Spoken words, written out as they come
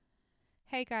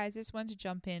Hey guys, just wanted to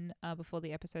jump in before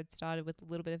the episode started with a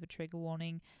little bit of a trigger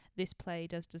warning. This play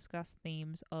does discuss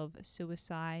themes of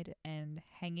suicide and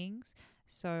hangings,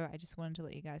 so I just wanted to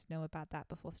let you guys know about that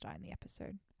before starting the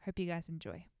episode. Hope you guys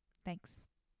enjoy. Thanks.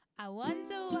 I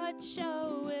wonder what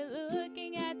show we're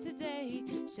looking at today,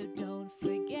 so don't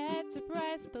forget to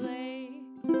press play.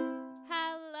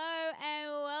 Hello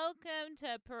and welcome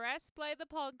to Press Play the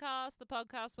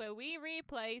podcast where we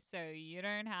replay so you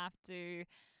don't have to.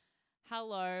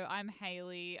 Hello, I'm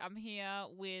Haley. I'm here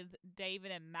with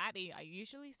David and Maddie. I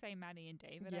usually say Maddie and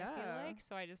David, I feel like,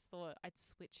 so I just thought I'd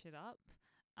switch it up.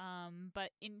 But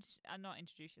not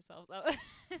introduce yourselves. I'll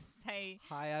say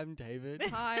hi, I'm David.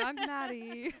 Hi, I'm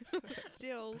Maddie.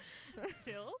 Still?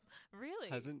 Really?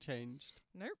 Hasn't changed.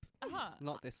 Nope.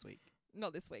 Not this week.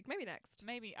 Not this week. Maybe next.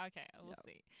 Maybe. Okay, we'll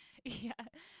see.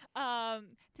 Yeah.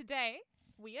 Today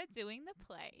we are doing the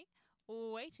play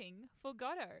Waiting for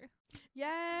Godot.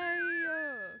 Yay!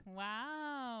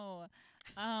 Wow.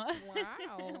 Wow.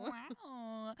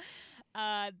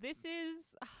 Wow. This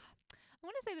is... I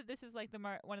want to say that this is like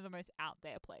one of the most out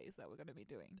there plays that we're going to be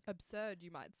doing. Absurd,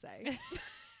 you might say. I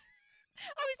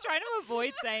was trying to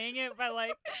avoid saying it, but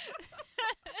like...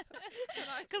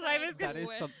 Because I was That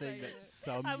is something that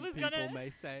some people may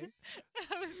say.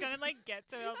 I was going to like get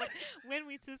to it. I was like, when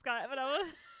we discuss it, but I was...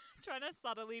 trying to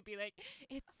subtly be like,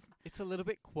 it's a little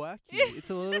bit quirky.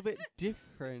 It's a little bit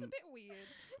different. It's a bit weird.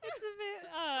 It's a bit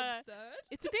absurd.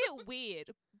 It's a bit weird,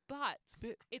 but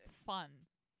it's fun.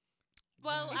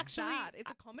 Well, it's actually, sad. It's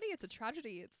a comedy. It's a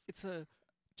tragedy. It's a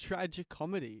tragic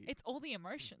comedy. It's all the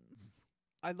emotions.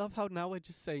 I love how now we're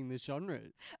just saying the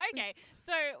genres. Okay,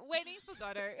 so Waiting for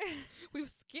Godot. We've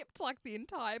skipped like the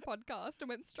entire podcast and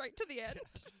went straight to the end.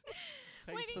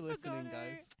 Thanks for listening,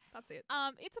 guys. That's it.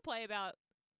 It's a play about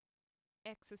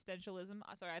existentialism.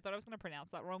 Sorry, I thought I was going to pronounce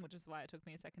that wrong, which is why it took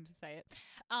me a second to say it.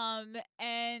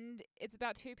 And it's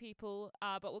about two people,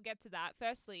 but we'll get to that.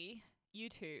 Firstly, you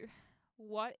two,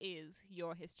 what is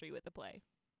your history with the play?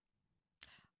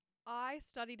 I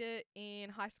studied it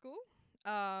in high school.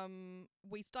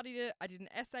 We studied it. I did an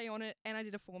essay on it, and I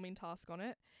did a forming task on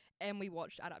it, and we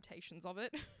watched adaptations of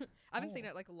it. I haven't seen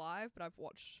it like live, but I've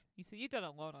watched. So you've done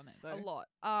a lot on it, though. A lot.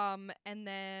 And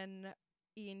then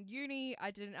in uni, I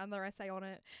did another essay on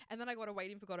it, and then I got a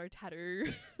Waiting for Godot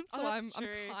tattoo. So I'm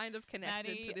kind of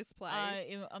connected Maddie, to this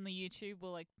play. On the YouTube,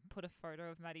 we'll like put a photo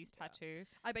of Maddie's tattoo.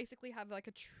 I basically have like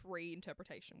a tree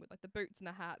interpretation with like the boots and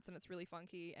the hats, and it's really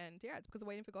funky. And yeah, it's because of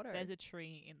Waiting for Godot. There's a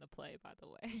tree in the play, by the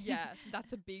way. Yeah,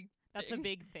 that's a big. That's a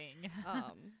big thing.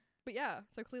 But yeah,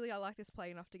 so clearly I like this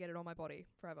play enough to get it on my body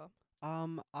forever.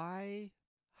 I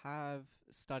have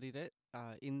studied it.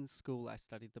 In school, I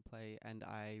studied the play, and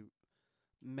I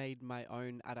made my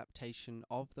own adaptation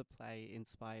of the play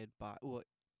inspired by, well,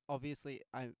 obviously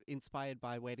I'm inspired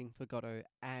by Waiting for Godot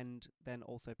and then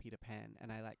also Peter Pan,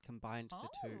 and I like combined the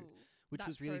two, which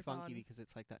was really funky because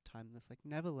it's like that timeless like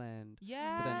Neverland,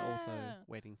 but then also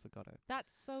Waiting for Godot.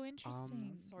 That's so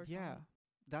interesting. Yeah,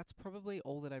 that's probably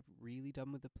all that I've really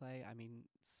done with the play. I mean,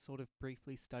 sort of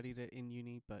briefly studied it in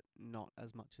uni, but not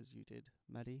as much as you did,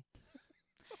 Maddie.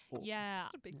 Yeah,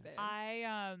 just a big fan.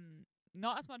 I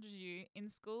not as much as you. In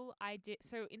school, I did.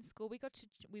 So in school,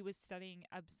 we were studying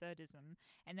absurdism,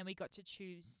 and then we got to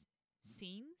choose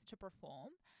scenes to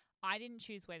perform. I didn't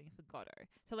choose Waiting for Godot.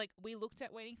 So like we looked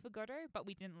at Waiting for Godot, but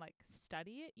we didn't like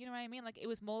study it. You know what I mean? Like it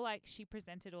was more like she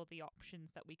presented all the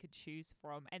options that we could choose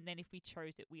from, and then if we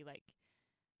chose it, we like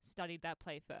studied that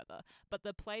play further. But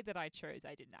the play that I chose,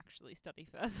 I didn't actually study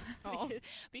further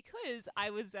because I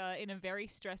was in a very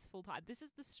stressful time. This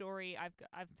is the story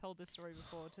I've told this story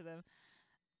before to them.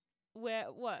 Where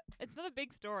what? It's not a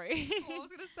big story. I was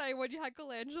gonna say when you had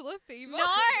glandular fever. No.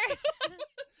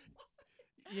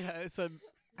 Yeah, so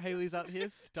Haley's out here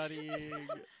studying.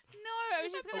 No, I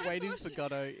was just Waiting for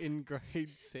Godot in grade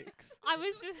 6. I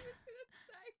was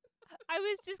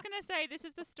just going to say, this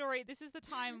is the story. This is the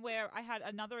time where I had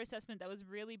another assessment that was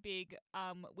really big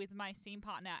with my scene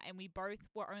partner, and we both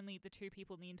were only the two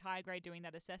people in the entire grade doing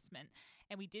that assessment,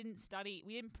 and we didn't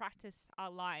practice our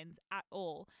lines at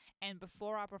all. And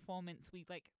before our performance, we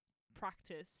like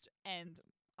practiced, and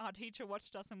our teacher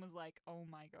watched us and was like, oh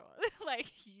my God, like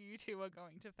you two are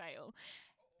going to fail.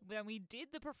 Then we did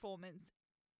the performance,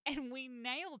 and we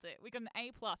nailed it. We got an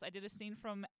A+. I did a scene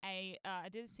from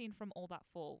All That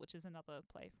Fall, which is another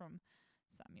play from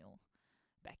Samuel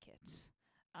Beckett,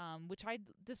 which I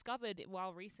discovered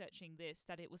while researching this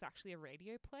that it was actually a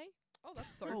radio play. Oh,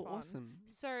 that's so fun. Awesome.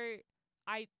 So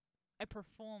I I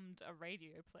performed a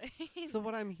radio play. So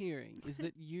what I'm hearing is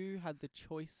that you had the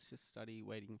choice to study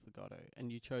Waiting for Godot,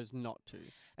 and you chose not to,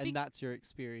 and that's your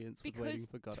experience with Waiting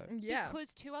for Godot. Yeah.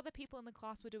 Because 2 other people in the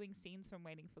class were doing scenes from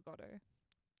Waiting for Godot,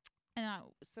 and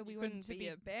so we wanted couldn't to be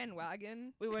a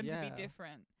bandwagon. we wanted to Yeah. be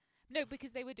different. No,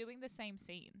 because they were doing the same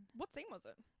scene. What scene was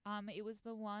it? It was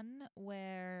the one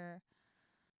where,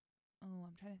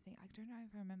 I'm trying to think. I don't know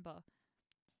if I remember.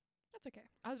 That's okay.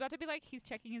 I was about to be like, he's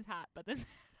checking his hat, but then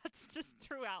that's just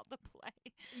throughout the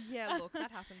play. Yeah, look,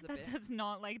 that happens a bit. That's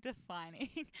not like defining.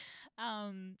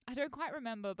 I don't quite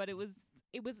remember, but it was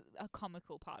a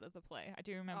comical part of the play. I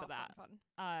do remember that. Fun.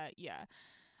 Yeah.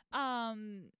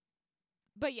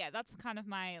 But yeah, that's kind of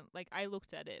my, like, I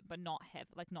looked at it, but not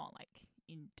not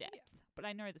in depth. Yeah. But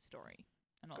I know the story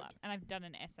and all Good. that. And I've done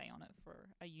an essay on it for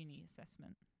a uni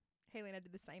assessment. Haley and I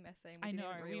did the same essay and I we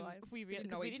know. didn't realise. We didn't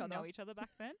know we each didn't other. know each other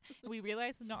back then. We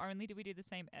realized not only did we do the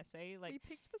same essay, like we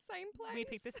picked the same plays. we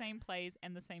picked the same plays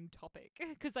and the same topic.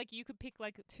 Because like you could pick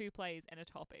like 2 plays and a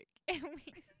topic. And we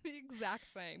the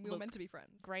exact same. We were Look. meant to be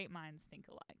friends. great minds think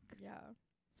alike. Yeah.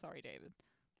 Sorry, David.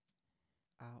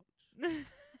 Ouch.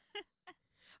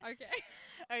 Okay.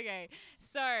 Okay,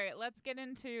 so let's get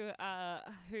into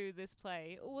who this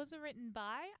play was written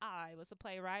by. I was a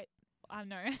playwright.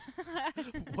 No.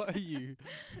 What are you?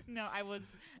 No, I was.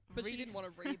 But she didn't want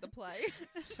to read the play.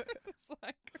 It's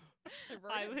like,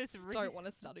 I wrote it. Don't want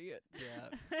to study it.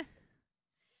 Yeah.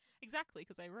 Exactly,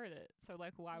 because I wrote it. So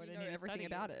like, why would You I know need to everything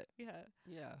study about it? it. Yeah.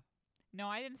 Yeah. No,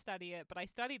 I didn't study it, but I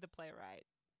studied the playwright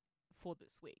for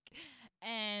this week.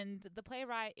 And the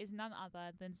playwright is none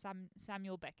other than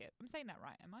Samuel Beckett. I'm saying that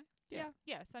right, am I? Yeah.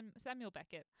 Yeah, Samuel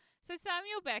Beckett. So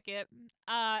Samuel Beckett,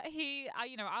 he,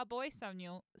 our boy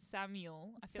Samuel.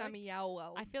 I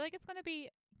feel like it's gonna be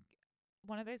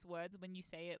one of those words when you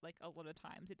say it like a lot of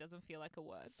times, it doesn't feel like a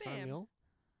word. Sam. Samuel.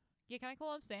 Yeah, can I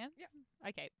call him Sam? Yeah.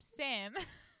 Okay, Sam.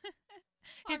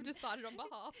 I've decided on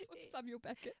behalf of Samuel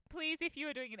Beckett. Please, if you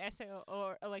are doing an essay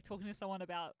or like talking to someone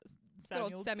about Good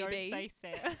old Samuel, Sammy don't B. say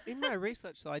Sam. In my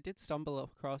research, though, I did stumble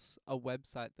across a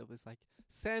website that was like,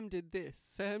 Sam did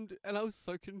this, and I was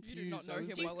so confused. not know I him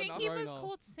was Do you well think enough. he thrown was off.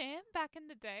 called Sam back in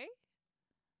the day?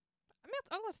 I mean,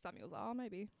 a lot of Samuels are,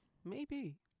 maybe.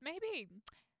 Maybe.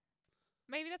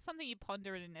 Maybe that's something you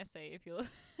ponder in an essay if you're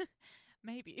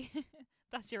maybe.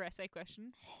 That's your essay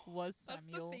question. Was That's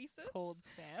the Samuel thesis? called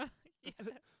Sam? Yeah.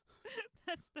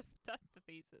 That's the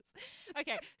thesis.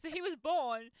 Okay, so he was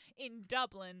born in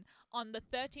Dublin on the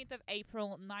 13th of April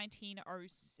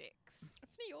 1906. It's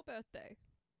near your birthday.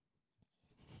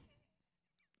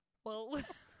 Well,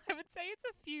 I would say it's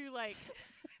a few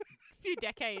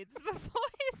decades before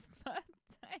his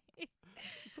birthday.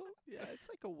 It's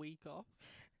like a week off.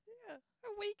 Yeah.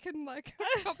 A week and like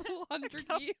a couple hundred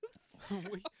couple- years.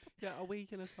 A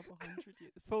week and a couple hundred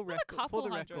years. For Not a couple the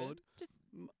hundred. record. Just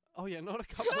Oh yeah, not a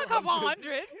couple. not a couple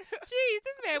hundred. Jeez,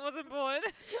 this man wasn't born.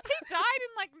 He died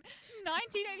in like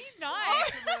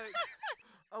 1989.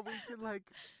 A week in like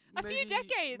A few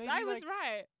decades. maybe I was like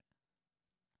right.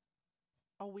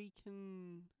 A week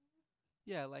in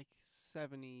like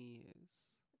 70 years.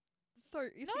 So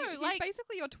is No, he's like-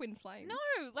 basically your twin flame. No,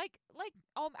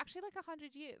 actually like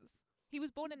 100 years. He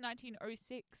was born in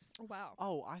 1906. Oh, wow.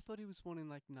 Oh, I thought he was born in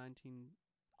like 19.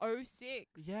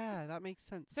 06. Yeah, that makes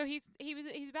sense. So he's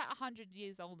about 100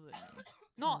 years older than me.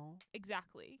 Not Aw.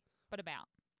 exactly, but about.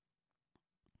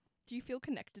 Do you feel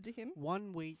connected to him?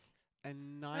 1 week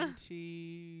and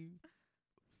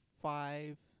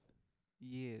 95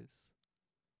 years.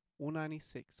 Or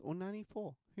 96 or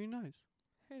 94. Who knows?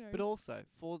 Who knows? But also,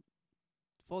 for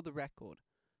the record,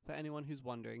 for anyone who's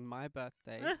wondering, my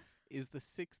birthday is the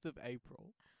 6th of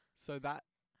April. So that,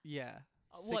 6th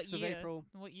What of year? April,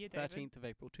 What year, David? 13th of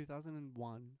April,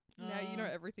 2001. Now you know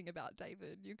everything about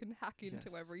David. You can hack into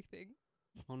Yes. everything.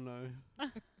 Oh no.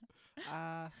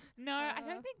 No, I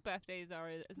don't think birthdays are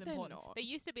as They're important. not. They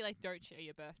used to be like, don't share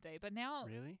your birthday, but now,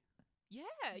 Really? yeah,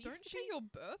 it Don't used to share be- your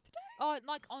birthday? Oh,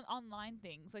 like on online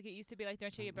things. Like it used to be like,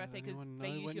 don't share your Don't let birthday because anyone they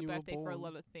know use when your you were birthday for a born.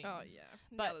 lot of things. Oh, yeah.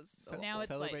 But Now now it's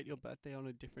celebrate like- your birthday on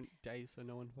a different day so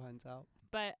no one finds out.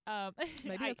 But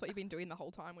Maybe that's what you've been doing the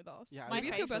whole time with us. Yeah, My Maybe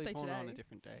it's your face- birthday born on a today.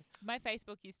 different day. my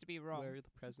Facebook used to be wrong. Where are the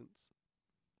presents?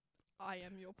 I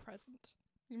am your present.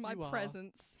 My You are.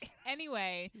 presence.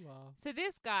 Anyway, You are. so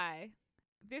this guy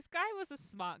was a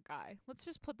smart guy. Let's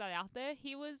just put that out there.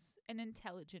 He was an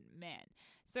intelligent man.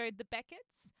 So the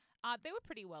Becketts, they were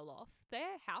pretty well off.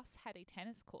 Their house had a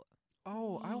tennis court.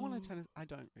 Oh, I want a Ooh. tennis. I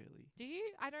don't really. Do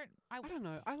you? I don't. I don't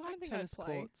know. I like think I'd tennis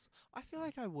play. courts. I feel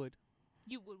like I would.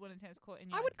 You would want a tennis court in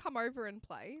your I would come over and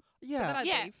play. But Yeah. then I'd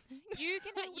Yeah. leave. You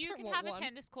can I you don't can want have a one.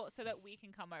 tennis court so that we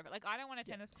can come over. Like I don't want a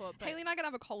Yeah. tennis court, but Haley and I can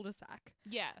have a cul-de-sac.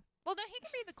 yeah. Well, no, he can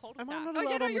be in the cul-de-sac. Am I not Oh, yeah,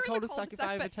 allowed no, on the you're in the cul-de-sac if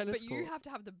I have a but, tennis but court? you have to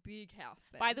have the big house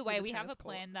then. By the with way, a we have a tennis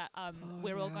court. plan that Oh,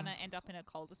 we're all yeah. gonna end up in a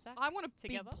cul-de-sac. I want a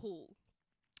together. big pool.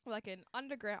 Like an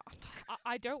underground.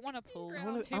 I don't want a pool. I I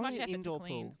want want, a- Too I much want an effort to indoor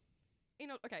clean. pool.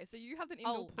 Okay, so you have an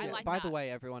indoor Oh, pool. I Yeah, like by the that. way,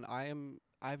 everyone,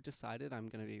 I've decided I'm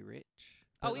gonna be rich.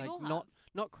 Oh, But we like all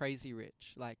not crazy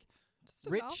rich. Like Just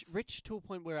enough. rich to a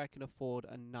point where I can afford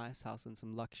a nice house and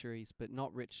some luxuries, but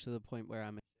not rich to the point where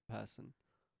I'm a person.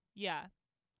 Yeah,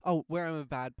 Oh, where I'm a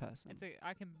bad person.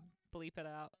 I can bleep it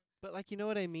out. But like, you know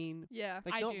what I mean? Yeah.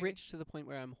 Like I not do. rich to the point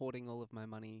where I'm hoarding all of my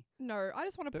money, No, I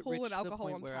just want a but pool rich and to the alcohol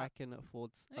point on where I tap. can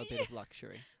afford a Yeah. bit of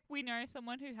luxury. We know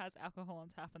someone who has alcohol on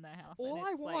tap in their house. All and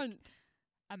I it's, like, want.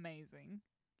 amazing.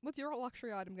 What's your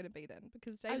luxury item going to be then?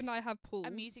 Because A Dave and s- I have pools.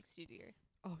 A music studio.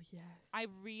 Oh, yes. I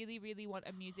really, really want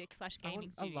a music / I gaming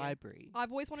want studio. a library.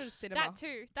 I've always wanted a cinema.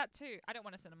 That too. I don't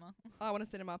want a cinema. I want a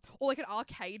cinema. Or like an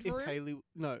arcade If room. Haley,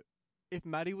 no, if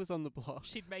Maddie was on the block,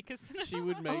 She'd make a cinema. she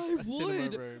would make I a cinema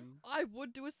would. room. I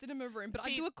would do a cinema room, but I'd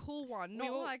See, do a cool one, we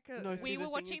not were- like a... No, We see, were the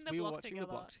thing watching is, the we were block watching the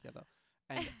block together,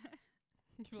 and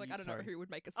You're like, you- I don't know sorry. who would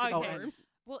make a Okay. cinema Oh, and room.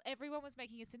 Well, everyone was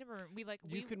making a cinema room.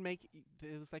 you could make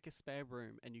there was like a spare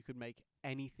room, and you could make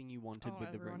anything you wanted Oh,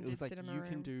 with the room. everyone It was did like cinema you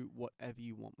can room. do whatever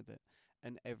you want with it,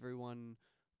 and everyone,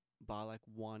 bar like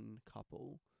one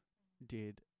couple,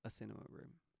 did a cinema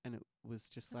room, and it was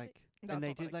just Like, like, That's and they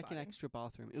not that did like an exciting. extra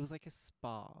bathroom. It was like a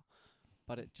spa,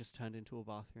 but it just turned into a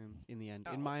bathroom in the end,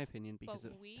 in Oh. my opinion, because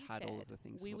but it we had all of said the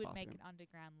things. we of a would make bathroom. an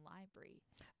underground library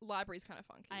Library's kind of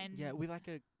funky. and Yeah, with like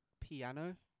a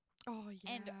piano. oh,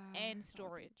 yeah. and that would be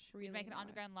storage. We'd really make an nice.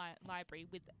 underground library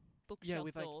with bookshelf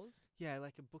with, like, doors. Yeah,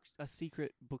 like a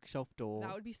secret bookshelf door.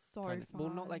 That would be so kind of- fun. well,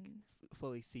 not like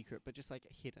fully secret, but just like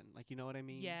hidden. Like, you know what I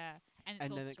mean? Yeah, and it's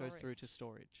And all then it goes through storage. to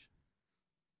storage.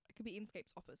 It could be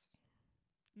Inscape's office.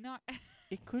 No,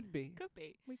 It could be. could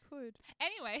be. We could.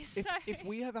 Anyway, If so if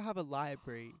we ever have a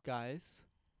library, guys,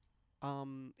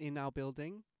 in our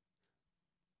building,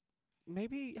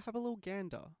 maybe have a little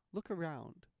gander. Look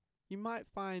around. You might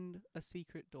find a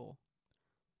secret door.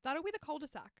 That'll be the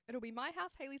cul-de-sac. It'll be my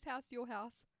house, Haley's house, your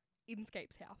house,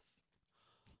 Inscape's house.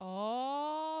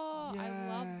 oh, I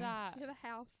love that. We have a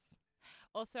house.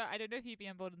 Also, I don't know if you'd be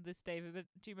on board with this, David, but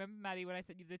do you remember, Maddie, when I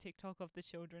sent you the TikTok of the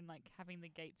children like having the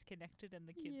gates connected and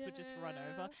the kids would just run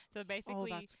over? So Oh,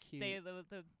 basically, that's cute.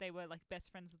 they were like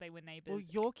best friends. They were neighbors. Well,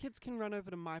 your kids can run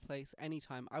over to my place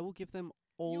anytime. I will give them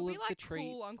all You'll of be like the treats,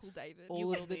 cool Uncle David. You all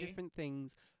will of the be. different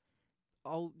things.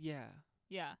 Oh, yeah.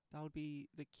 yeah, That would be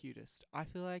the cutest. I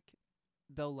feel like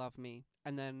they'll love me.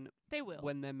 And then they will.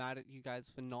 when they're mad at you guys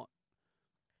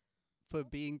for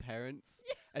being parents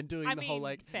and doing I the whole mean,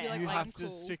 like, fair. Be like, you "I'm have to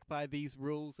cool." stick by these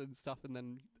rules and stuff, and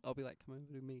then I'll be like, come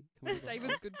over to me. Come over.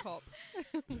 David's good cop.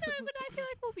 no, but I feel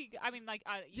like we'll be. I mean, like,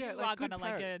 you Yeah, are like, good gonna like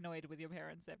parent- get annoyed with your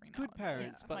parents every now Good and then.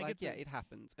 parents, Yeah. but like, it's yeah, a- it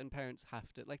happens, and parents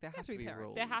have to like there have to to be be parents.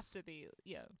 rules. There have to be,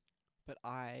 yeah. But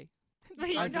I, But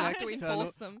you You As don't an have to external-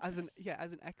 enforce them. as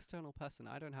an external person,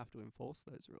 I don't have to enforce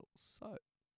those rules. So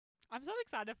I'm so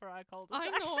excited for our cul-de-sac.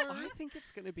 I know. I think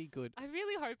it's gonna be good. I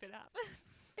really hope it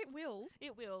happens. It will.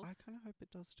 It will. I kind of hope it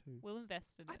does too. We'll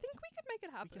invest in I it. think we could make it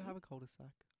We happen. could have a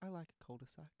cul-de-sac. I like a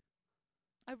cul-de-sac.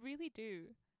 I really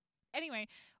do. Anyway,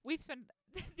 we've spent.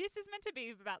 This is meant to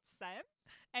be about Sam,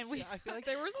 and we. Yeah, I feel like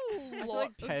there was I a feel lot.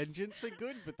 like tangents are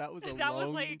good, but that was a that long was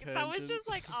like tangent. that was just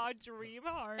like our dream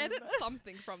home. Edit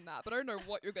something from that, but I don't know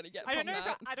what you're gonna get I don't from know.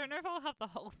 that. I don't know if I'll have the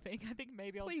whole thing. I think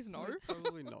maybe I'll. Please just, no.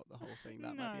 Probably not the whole thing.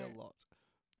 That might be No. a lot.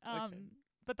 Um, Okay.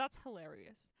 but that's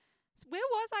hilarious. Where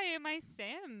was I in my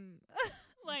Sam?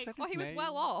 like said Oh, he was name.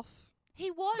 well off.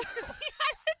 he was because he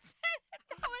hadn't said it.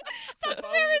 So That's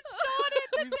far where it we've- started.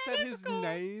 The We've said tennis his court.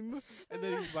 name, and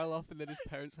then he's well off, and then his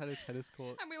parents had a tennis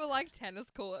court. And we were like tennis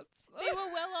courts. They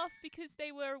were well off because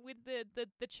they were with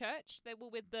the church. They were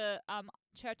with the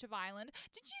Church of Ireland.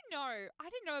 Did you know? I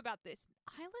didn't know about this.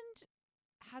 Ireland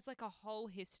has like a whole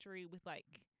history with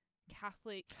like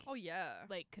Catholic Oh yeah.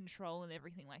 like control and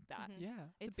everything like that. Mhm. Yeah.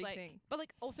 It's a big like, thing. but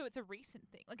like also it's a recent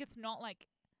thing. Like it's not like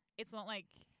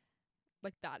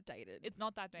Like that dated. it's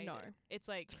not that dated. No. It's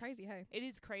like It's crazy, hey. it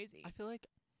is crazy. I feel like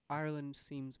Ireland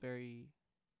seems very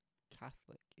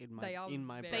Catholic in my They are in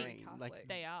my very brain. Like Catholic.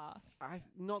 They are. I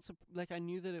not like I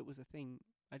knew that it was a thing.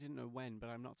 I didn't know when, but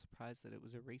I'm not surprised that it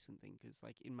was a recent thing because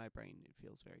like in my brain it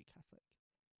feels very Catholic.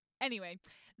 Anyway,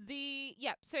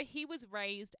 so he was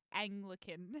raised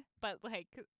Anglican, but like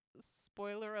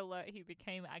spoiler alert, he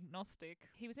became agnostic.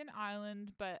 He was in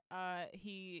Ireland, but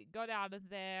he got out of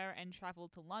there and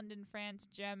travelled to London, France,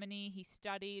 Germany. He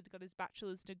studied, got his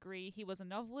bachelor's degree. He was a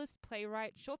novelist,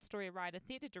 playwright, short story writer,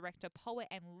 theatre director, poet,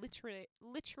 and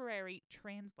literary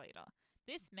translator.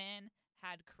 This man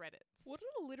had credits. What did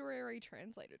a literary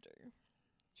translator do?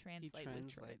 Translate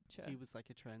literature. He was like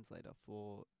a translator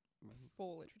for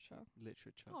literature.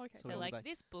 Oh, okay. So like,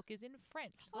 this book is in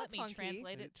French. Oh, Let that's me funky.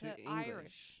 translate it to English.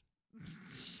 Irish.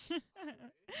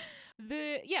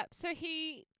 So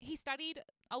he studied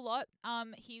a lot.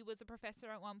 He was a professor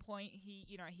at one point.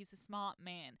 He's a smart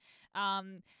man.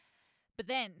 But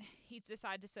then he's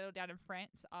decided to settle down in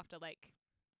France after like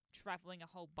traveling a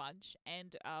whole bunch,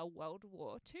 and World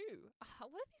War II. A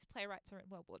lot of these playwrights are in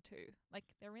World War II. Like,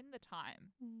 they're in the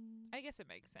time. I guess it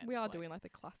makes sense. We are like, doing like the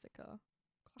classica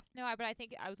No, but I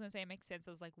think I was going to say it makes sense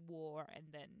as like war, and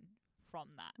then from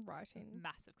that writing.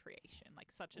 massive creation,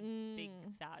 like such a big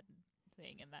sad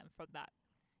thing, and then from that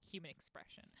human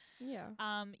expression. Yeah.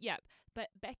 But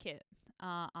Beckett,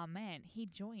 our man, he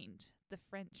joined the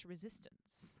French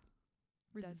resistance,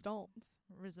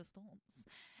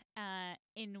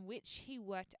 in which he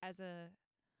worked as a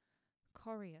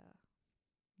courier.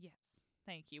 Yes,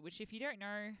 thank you. Which, if you don't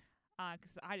know,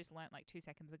 because I just learnt like 2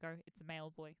 seconds ago, it's a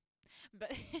male boy.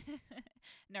 But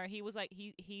no, he was like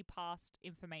he passed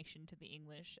information to the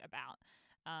English about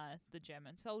the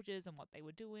German soldiers and what they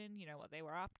were doing, what they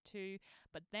were up to.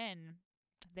 But then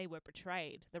they were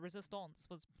betrayed. The resistance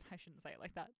was, I shouldn't say it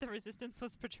like that. The resistance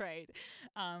was betrayed.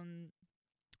 And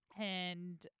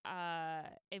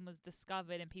it was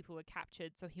discovered and people were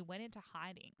captured. So he went into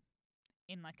hiding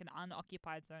in like an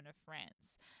unoccupied zone of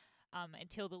France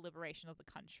until the liberation of the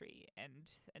country.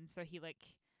 And so he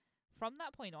from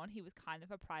that point on, he was kind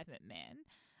of a private man.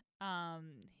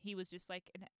 He was just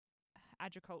like an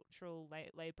agricultural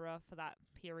labourer for that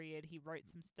period. He wrote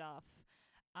some stuff.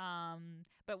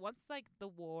 But once like the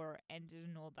war ended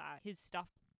and all that, his stuff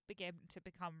began to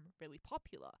become really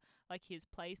popular. Like, his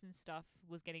plays and stuff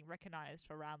was getting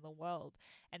recognized around the world,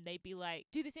 and they'd be like,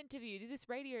 do this interview, do this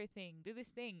radio thing, do this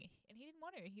thing. And he didn't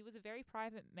want to. He was a very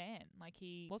private man. Like,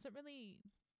 he wasn't really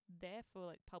there for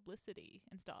like publicity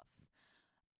and stuff.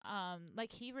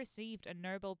 Like, he received a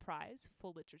Nobel Prize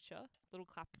for literature. Little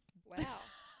clap. Wow.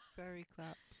 Fairy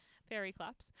clap. Fairy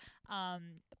claps.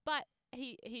 But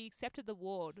he accepted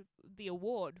the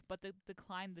award, but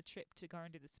declined the trip to go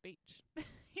and do the speech.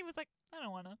 He was like, I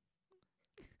don't want to.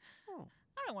 Oh.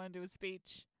 I don't want to do a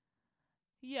speech.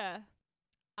 Yeah.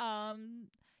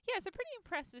 It's a pretty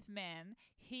impressive man.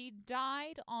 He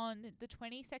died on the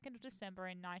 22nd of December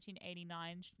in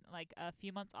 1989, like a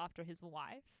few months after his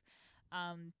wife.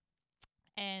 And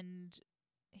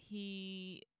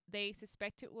they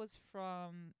suspect it was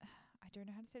from, I don't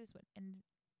know how to say this word,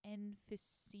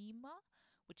 emphysema,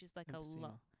 which is like Emphysema. a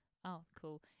lung. Oh,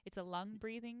 cool. It's a lung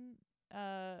breathing,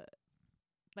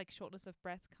 like shortness of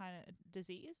breath kind of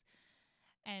disease,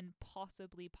 and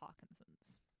possibly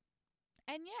Parkinson's.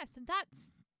 And yes,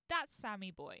 that's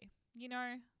Sammy Boy.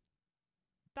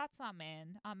 That's our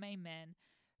main man,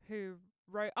 who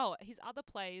wrote. Oh, his other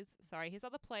plays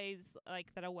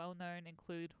like that are well known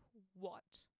include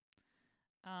What,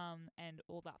 and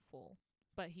All That Fall.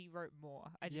 But he wrote more.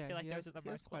 I just feel like those are the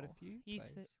most. Quite a few. He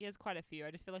has quite a few.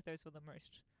 I just feel like those were the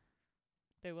most.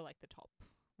 They were like the top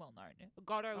well known.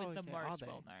 Godot is the most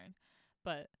well known.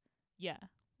 But yeah.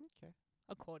 Okay.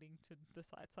 According to the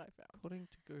sites I found. According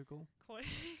to Google.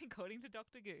 According to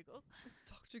Dr. Google.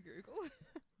 Dr. Google.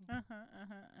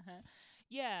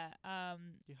 Yeah.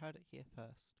 You heard it here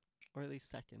first, or at least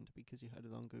second, because you heard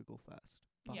it on Google first.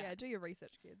 But Yeah, do your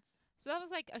research, kids. So that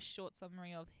was like a short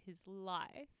summary of his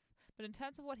life. But in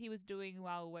terms of what he was doing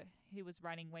while he was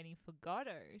waiting for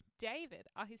Godot, David,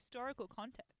 our historical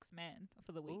context man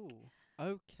for the week. Ooh,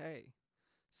 okay.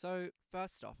 So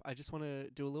first off, I just want to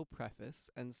do a little preface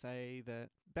and say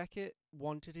that Beckett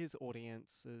wanted his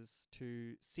audiences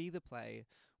to see the play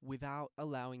without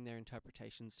allowing their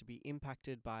interpretations to be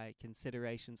impacted by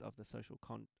considerations of the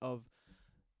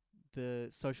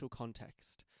social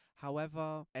context.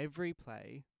 However, every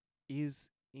play is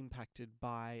impacted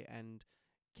by and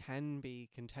can be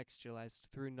contextualized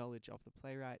through knowledge of the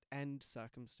playwright and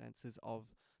circumstances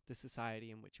of the society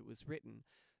in which it was written.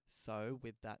 So,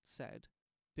 with that said,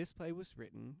 this play was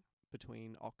written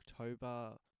between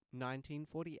October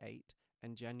 1948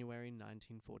 and January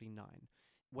 1949.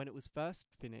 When it was first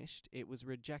finished, it was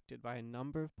rejected by a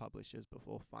number of publishers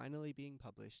before finally being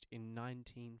published in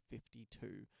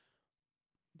 1952.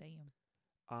 Damn.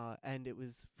 And it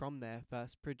was from there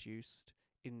first produced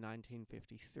in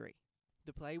 1953.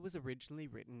 The play was originally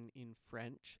written in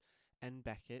French and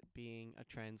Beckett, being a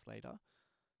translator,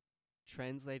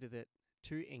 translated it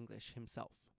to English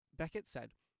himself. Beckett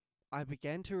said, "I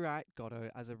began to write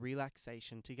Godot as a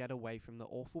relaxation to get away from the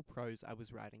awful prose I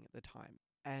was writing at the time."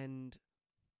 And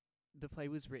the play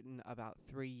was written about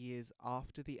 3 years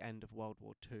after the end of World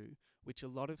War II, which a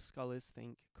lot of scholars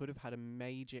think could have had a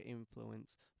major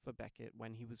influence for Beckett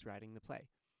when he was writing the play.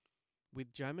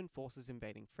 With German forces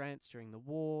invading France during the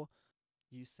war,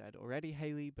 you said already,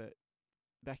 Haley, but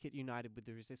Beckett united with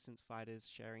the resistance fighters,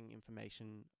 sharing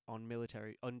information on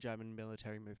German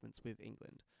military movements with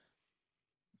England.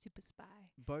 Super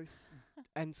spy.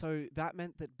 And so that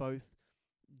meant that both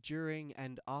during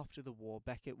and after the war,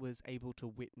 Beckett was able to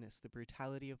witness the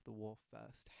brutality of the war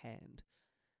firsthand.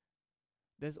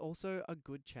 There's also a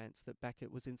good chance that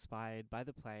Beckett was inspired by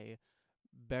the play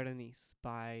Berenice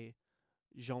by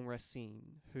Jean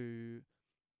Racine, who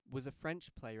was a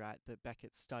French playwright that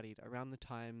Beckett studied around the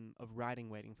time of writing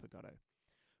Waiting for Godot.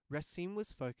 Racine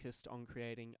was focused on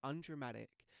creating undramatic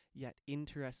yet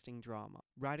interesting drama,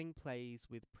 writing plays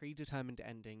with predetermined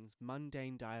endings,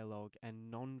 mundane dialogue,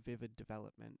 and non-vivid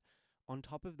development. On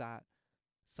top of that,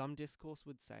 some discourse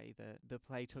would say that the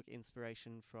play took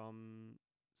inspiration from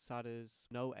Sartre's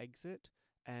No Exit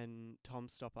and Tom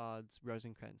Stoppard's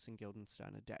Rosencrantz and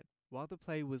Guildenstern Are Dead. While the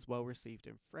play was well received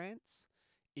in France,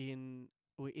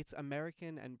 its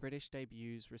American and British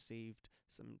debuts received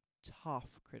some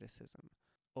tough criticism.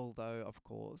 Although, of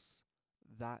course,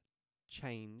 that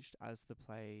changed as the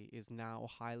play is now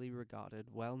highly regarded,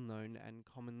 well known, and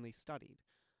commonly studied.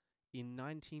 In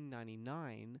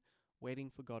 1999, Waiting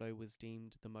for Godot was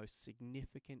deemed the most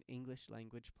significant English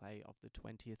language play of the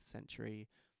 20th century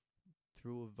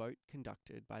through a vote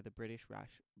conducted by the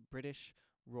British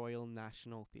Royal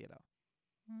National Theatre.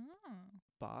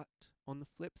 But on the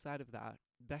flip side of that,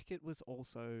 Beckett was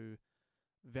also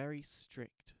very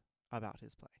strict about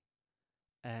his play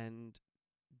and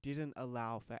didn't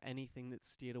allow for anything that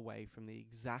steered away from the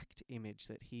exact image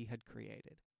that he had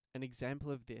created. An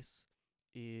example of this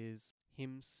is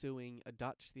him suing a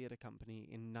Dutch theatre company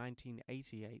in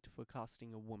 1988 for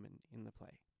casting a woman in the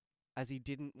play, as he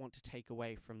didn't want to take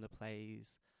away from the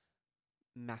play's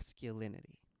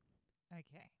masculinity.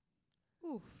 Okay.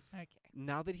 Oof. Okay.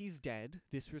 Now that he's dead,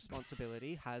 this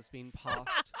responsibility has been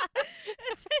passed.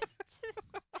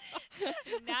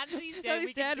 Now that he's dead,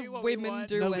 we can do what women we want.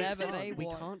 do No, we whatever can't. they We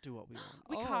want. can't do what we want.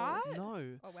 We Oh. can't?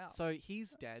 No. Oh wow. So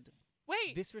he's dead.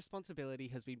 Wait. This responsibility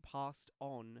has been passed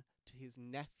on to his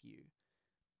nephew.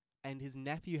 And his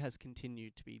nephew has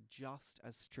continued to be just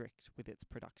as strict with its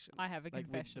production. I have a like with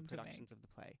confession the to make. productions of the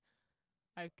play.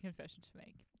 I have a confession to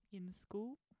make. In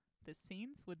school, the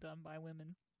scenes were done by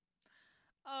women.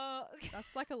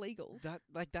 That's like illegal. That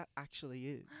actually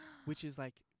is, which is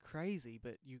like crazy,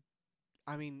 but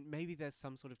I mean, maybe there's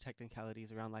some sort of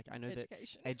technicalities around, like, I know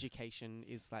Education. that education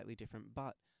is slightly different,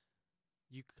 but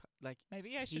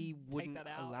maybe I should he take wouldn't that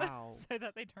out allow. so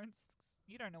that they don't.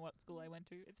 You don't know what school I went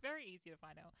to. It's very easy to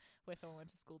find out where someone went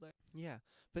to school, though. Yeah,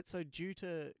 but so due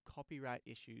to copyright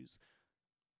issues,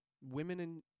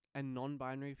 women and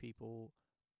non-binary people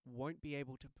won't be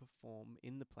able to perform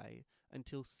in the play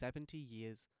until 70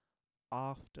 years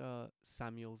after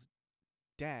Samuel's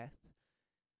death,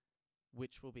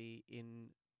 which will be in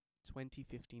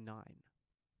 2059.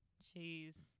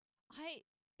 Jeez.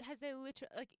 Has there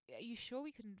literally, like, are you sure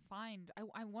we couldn't find,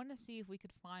 I want to see if we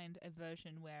could find a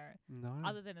version where, No.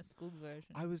 other than a school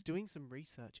version. I was doing some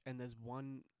research, and there's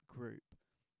one group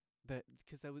that,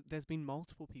 because there's been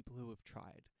multiple people who have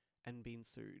tried and been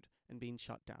sued and been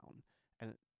shut down, and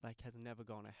it, like, has never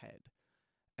gone ahead.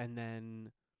 And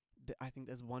then I think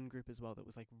there's one group as well that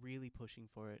was like really pushing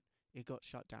for it. It got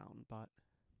shut down, but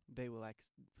they were like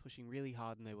pushing really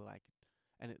hard, and they were like,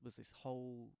 and it was this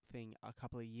whole thing a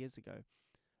couple of years ago.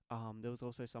 There was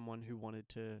also someone who wanted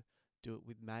to do it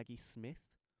with Maggie Smith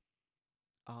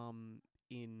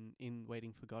in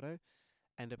Waiting for Godot,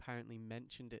 and apparently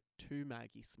mentioned it to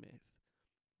Maggie Smith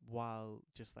while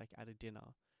just like at a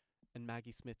dinner, and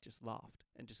Maggie Smith just laughed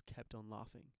and just kept on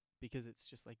laughing because it's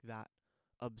just like that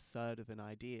absurd of an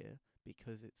idea,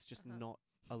 because it's just not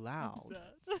allowed.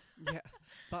 Absurd. Yeah,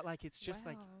 but like it's just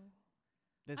like Wow.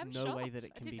 there's I'm no way shocked. that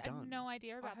it can be I done had no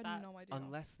idea I about had that. no idea.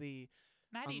 unless the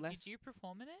Maddie, unless- did you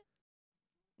perform in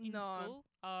it in no. school?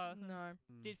 No.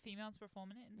 Did females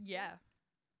perform in it in school? Yeah.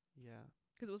 yeah.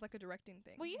 Because it was like a directing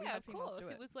thing. Well, We yeah, had of females course.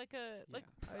 do It was like a Yeah.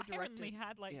 I I only directed.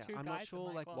 had like yeah, two I'm guys not sure in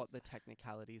my like class. what the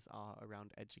technicalities are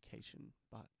around education,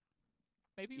 but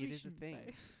Maybe it we is a shouldn't thing.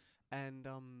 say. and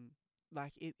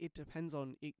like it depends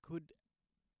on,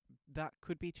 that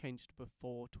could be changed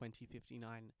before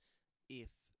 2059 if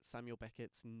Samuel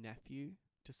Beckett's nephew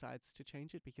decides to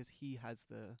change it, because he has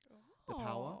the the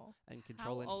power Oh. and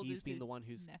control, and old he's is been the his one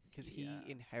who's because he nephew?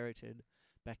 Yeah. inherited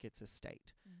Beckett's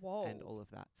estate Whoa. and all of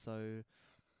that. So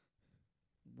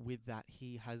with that,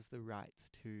 he has the rights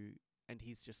to, and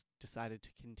he's just decided to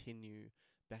continue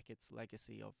Beckett's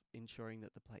legacy of ensuring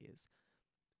that the play is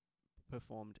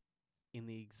performed in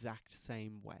the exact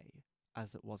same way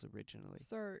as it was originally.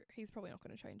 So he's probably not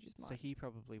going to change his mind. So he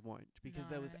probably won't, because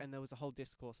there was a whole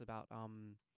discourse about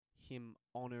him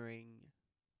honouring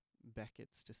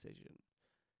Beckett's decision,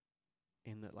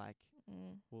 in that, like,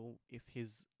 well, if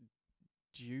his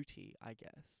duty, I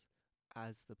guess,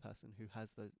 as the person who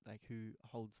has the, like, who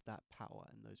holds that power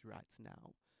and those rights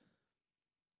now,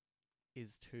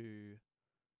 is to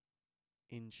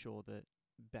ensure that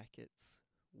Beckett's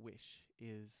wish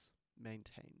is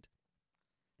maintained.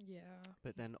 Yeah.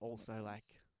 But then also, sense.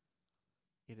 like,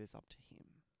 it is up to him.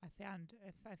 I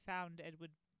found Edward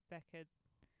Beckett.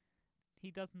 He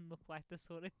doesn't look like the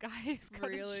sort of guy who's going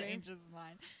to Really? change his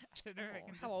mind. I don't know. I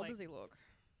can How just, old like, does he look?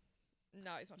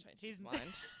 No, he's not changing He's his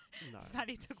mind. No.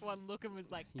 Maddie took one look and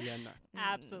was like, Yeah, no.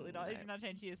 absolutely not. No. He's not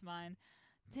changing his mind.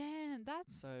 Damn,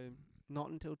 that's... So not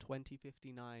until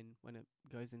 2059 when it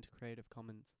goes into Creative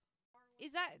Commons.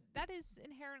 Is that is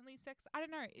inherently sex? I don't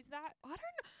know. Is that... I don't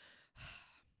know.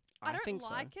 I don't think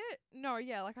like it. No,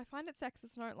 yeah, like I find it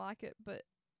sexist and I don't like it, but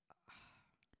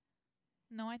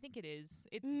No, I think it is.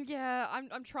 It's... yeah,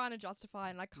 I'm trying to justify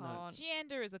it and I No. can't.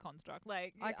 Gender is a construct.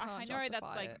 Like, I can't I know that's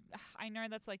justify like... it. I know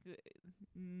that's like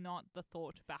not the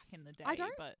thought back in the day. I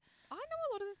don't- But I know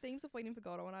a lot of the themes of Waiting for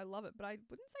Godot and I love it, but I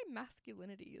wouldn't say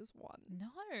masculinity is one. no.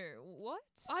 What?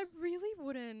 I really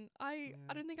wouldn't. I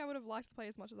Yeah. don't think I would have liked the play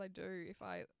as much as I do if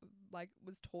I like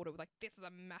was taught it with like this is a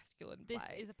masculine This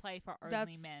play. is a play for only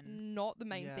That's men. not the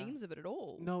main Yeah. themes of it at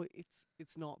all. No,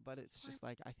 it's not, but it's Why- just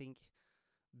like, I think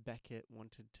Beckett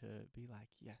wanted to be like,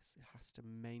 yes, it has to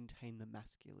maintain the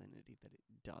masculinity that it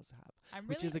does have. I'm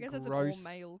Which really... is I a guess it's an gross all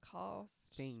male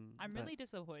cast. Thing. I'm but really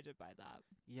disappointed by that.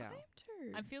 yeah. I am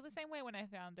too. I feel the same way when I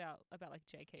found out about like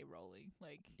J.K. Rowling.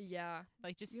 yeah.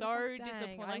 Like just You're so just like, dang,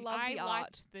 disappointed. I Like, love I the liked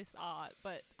art. this art,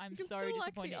 but I'm You can so still like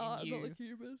disappointed the art, in not you. the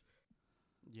human.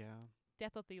 Yeah.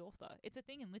 Death of the author. It's a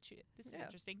thing in literature. This is Yeah.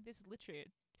 interesting. This is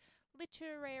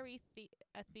literary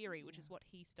theory, which is what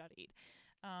he studied.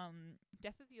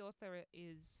 Death of the author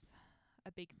is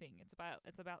a big thing. It's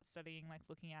about studying, like,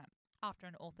 looking at after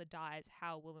an author dies,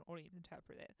 how will an audience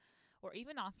interpret it, or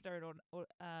even after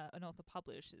an author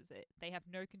publishes it, they have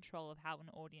no control of how an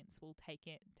audience will take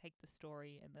the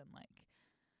story, and then like.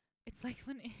 It's like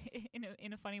when,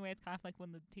 in a funny way, it's kind of like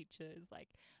when the teacher is like,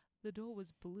 the door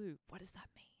was blue. What does that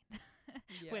mean?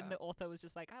 When the author was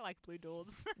just like, I like blue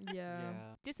doors.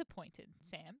 yeah. Disappointed,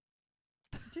 Sam.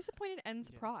 Disappointed and Yeah.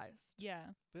 surprised. Yeah.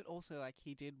 But also, like,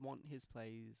 he did want his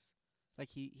plays, like,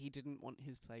 he didn't want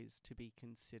his plays to be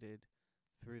considered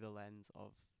through the lens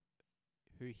of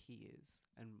who he is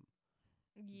and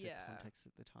the context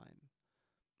at the time,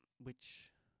 which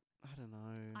I don't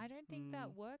know. I don't think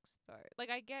that works though. Like,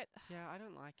 I get Yeah, I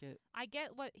don't like it.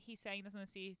 what he's saying, doesn't want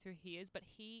to see through he is, but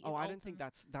he Oh, is I don't think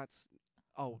that's.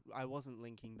 Oh, I wasn't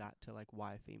linking that to like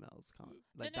why females can't.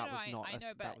 Like no, that was not. I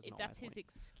know, but that was if not that's my his point.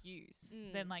 excuse,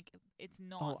 Mm. then like it's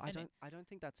not. Oh, and I don't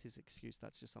think that's his excuse.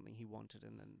 That's just something he wanted,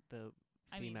 and then the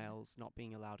I mean, females not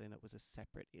being allowed in it was a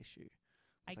separate issue.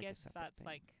 I It's like a guess separate that's thing.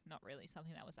 like not really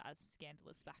something that was as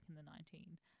scandalous back in the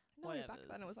 19. No, back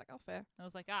then it was like, oh, fair. I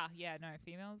was like, yeah, no,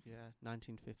 females. Yeah,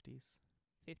 1950s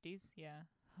 50s, yeah.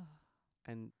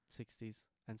 and 60s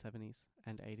and 70s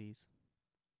and 80s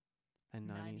and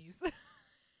 90s 90s.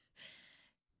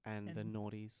 and the and-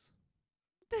 noughties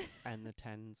and the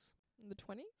 10s. The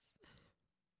 20s?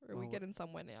 Or are we Well, getting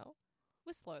somewhere now?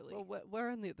 We're slowly. Well, we're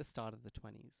only at the start of the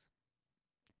 20s.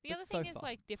 The but other so thing is far.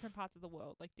 like different parts of the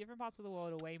world. Like different parts of the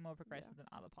world are way more progressive than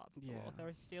other parts of the world. Yeah. There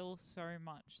is still so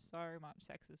much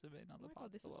sexism in Oh other my god,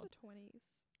 parts this of the is world. the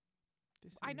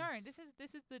 20s. I know. This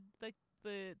is the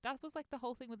that was like the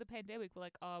whole thing with the pandemic. We're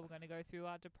like, oh, we're gonna go through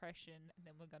our depression, and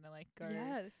then we're gonna like go.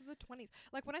 Yeah, this is the 20s.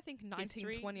 Like when I think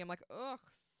 1920, I'm like, ugh,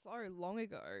 so long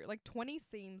ago. Like 20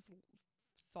 seems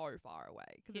so far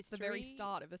away because it's the very History-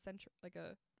 start of a century. Like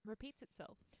a Repeats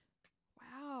itself.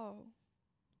 wow.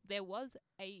 There was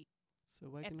a So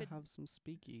we're gonna Epi- have some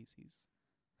speakeasies.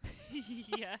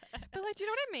 yeah. But like, do you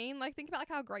know what I mean? Like, think about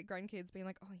like our great grandkids being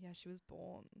like, oh yeah, she was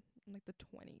born in like the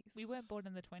 20s. We weren't born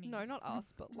in the 20s. No, not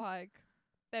us, but like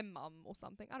their mum or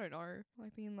something. I don't know.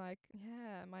 Like being like,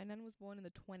 yeah, my nan was born in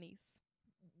the 20s.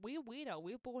 We're weirder.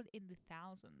 We're born in the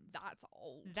thousands. That's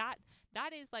old. That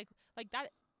is like that.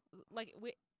 Like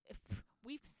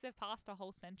we've surpassed a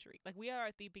whole century. Like we are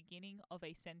at the beginning of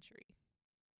a century.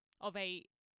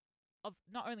 Of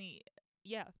not only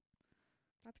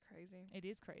That's crazy. It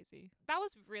is crazy. That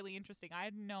was really interesting. I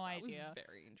had no That idea. was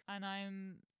very interesting. And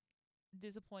I'm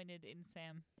disappointed in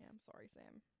Sam. Yeah, I'm sorry,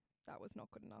 Sam. That was not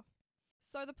good enough.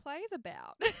 So the play is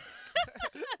about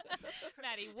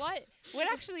Maddie, what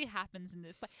actually happens in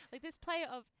this play? Like this play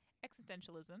of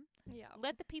existentialism. yeah.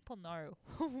 Let the people know.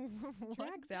 What?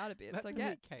 Drags out a bit. Let So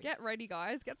them eat cake. get ready,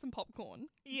 guys. Get some popcorn.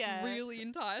 Yeah. It's really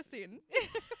entice-in.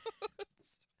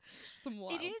 Some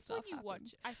wild It is stuff when you happens.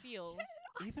 watch, I feel.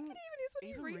 I Even- think it even is when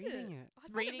Even you read reading it. it. I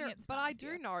find Reading very- it's but I nice, do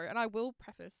yeah. know, and I will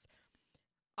preface.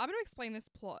 I'm going to explain this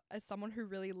plot as someone who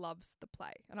really loves the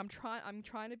play, and I'm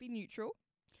trying to be neutral.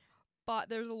 But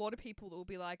there's a lot of people that will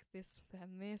be like, this,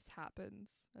 then this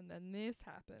happens, and then this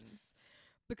happens,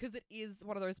 because it is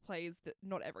one of those plays that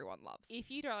not everyone loves. If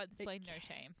you don't explain, no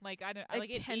shame. Like I don't. it Like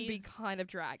it can be is- kind of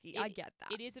draggy. I get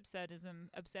that. It is absurdism.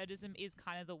 Absurdism is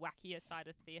kind of the wackier side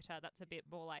of theatre. That's a bit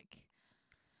more like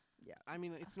I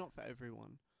mean, it's not for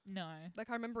everyone. no. Like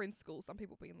I remember in school, some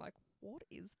people being like, "What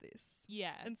is this?"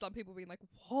 Yeah. And some people being like,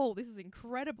 "Whoa, this is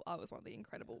incredible." I was one of the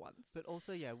incredible ones. But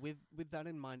also, yeah, with that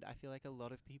in mind, I feel like a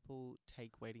lot of people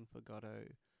take Waiting for Godot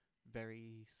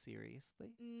very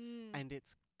seriously, and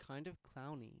it's kind of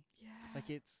clowny. yeah, Like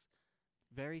it's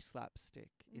very slapstick.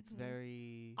 It's Mhm.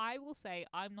 very I will say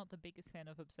I'm not the biggest fan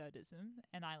of absurdism,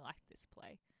 and I like this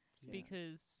play Yeah.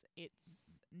 because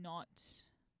it's not.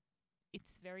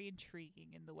 It's very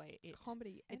intriguing in the way it's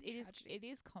comedy and it is tragedy. it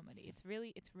is comedy. It's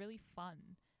really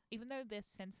fun. Even though they're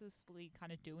senselessly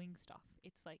kind of doing stuff,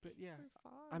 it's like But yeah, So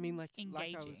I mean, fun. like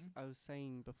Engaging. I was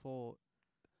saying before,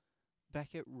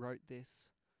 Beckett wrote this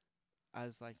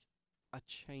as like a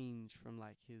change from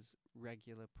like his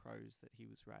regular prose that he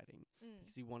was writing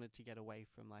because he wanted to get away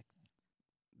from like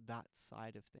that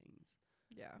side of things.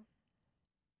 Yeah.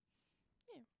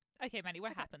 okay, Maddie,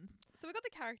 what Okay. happens? So we got the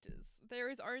characters. There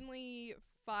is only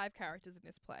 5 characters in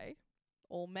this play,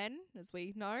 all men, as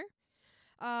we know.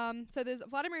 So there's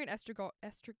Vladimir and Estragon. I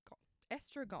thought you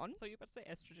were about to say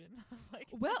estrogen. I was like,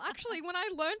 Well, actually, when I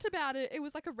learnt about it, it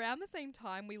was like around the same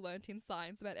time we learnt in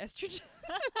science about estrogen.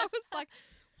 I was like,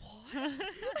 what?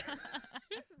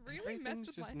 It really messed Everything's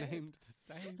with just my head. named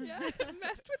the same. Yeah, it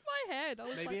messed with my head. I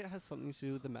was Maybe like, it has something to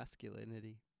do with the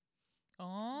masculinity.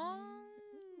 oh.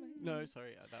 No,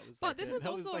 sorry, that was. But like this a- was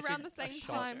that also like around a the same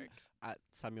shot time. at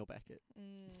Samuel Beckett.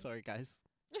 Sorry, guys.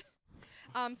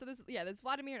 So there's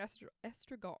Vladimir and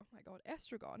Estragon. Oh my god,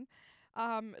 Estragon.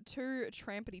 2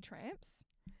 trampity tramps.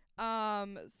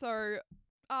 Vladimir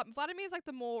is like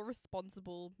the more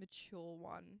responsible, mature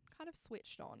one, kind of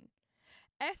switched on.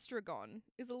 Estragon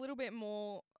is a little bit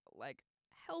more like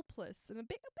helpless and a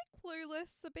bit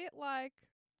clueless, a bit like,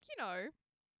 you know,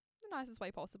 the nicest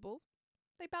way possible.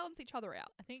 They balance each other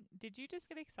out. I think. Did you just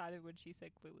get excited when she said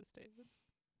clueless, David?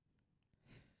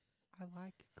 I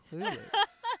like Clueless.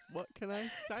 What can I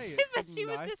say? But It's a she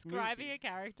was nice describing movie. a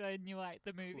character and you like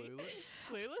the movie.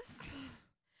 Clueless. Clueless?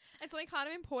 And something kind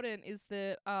of important is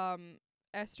that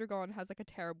Estragon has like a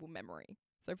terrible memory.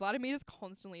 So Vladimir just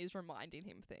constantly is reminding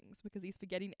him things because he's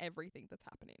forgetting everything that's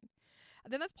happening.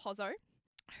 And then there's Pozzo,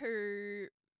 who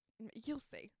you'll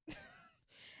see.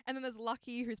 And then there's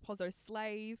Lucky, who's Pozzo's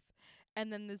slave.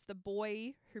 And then there's the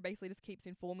boy, who basically just keeps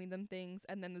informing them things.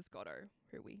 And then there's Godot,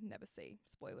 who we never see.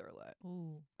 Spoiler alert.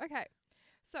 Ooh. Okay,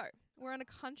 so we're on a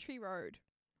country road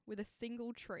with a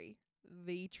single tree.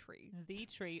 The tree. The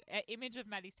tree. Image of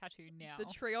Maddie's tattoo now. The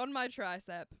tree on my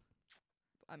tricep.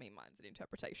 I mean, mine's an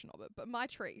interpretation of it, but my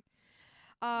tree.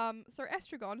 So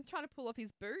Estragon is trying to pull off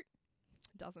his boot.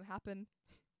 Doesn't happen.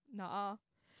 Nah.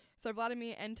 So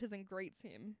Vladimir enters and greets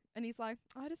him, and he's like,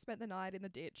 I just spent the night in the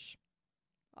ditch.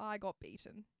 I got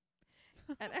beaten.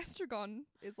 And Estragon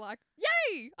is like,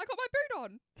 yay! I got my boot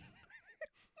on.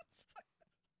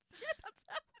 Yeah, that's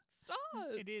how it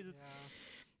starts. It is.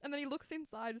 And then he looks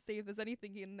inside to see if there's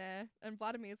anything in there. And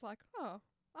Vladimir's like, oh,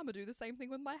 I'm going to do the same thing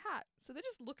with my hat. So they're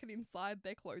just looking inside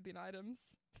their clothing items.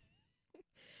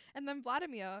 And then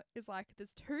Vladimir is like,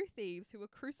 there's 2 thieves who were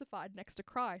crucified next to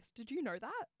Christ. Did you know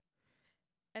that?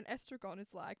 And Estragon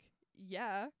is like,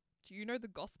 yeah. Do you know the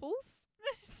Gospels?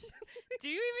 Do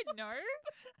you even know?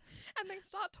 And they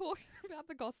start talking about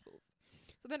the Gospels.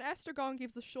 So then Estragon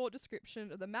gives a short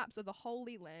description of the maps of the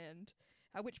Holy Land,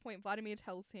 at which point Vladimir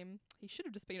tells him he should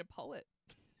have just been a poet.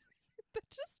 They're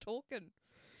just talking.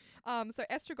 So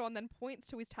Estragon then points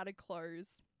to his tattered clothes,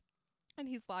 and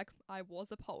he's like, I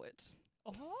was a poet.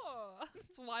 Oh.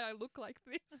 That's why I look like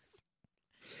this.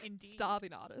 Indeed.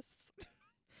 Starving artists.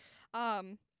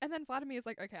 And then Vladimir's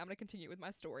like, okay, I'm going to continue with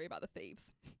my story about the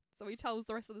thieves. So he tells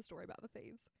the rest of the story about the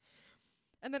thieves.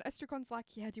 And then Estragon's like,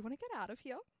 yeah, do you want to get out of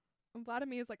here? And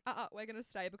Vladimir's like, we're going to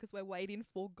stay because we're waiting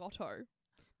for Godot,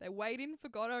 They're waiting for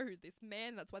Godot, who's this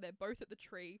man. That's why they're both at the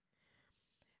tree.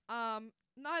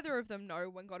 Neither of them know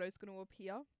when Godot's going to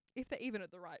appear, if they're even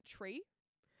at the right tree.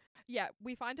 Yeah,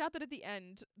 we find out that at the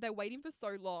end, they're waiting for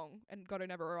so long and Godot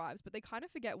never arrives, but they kind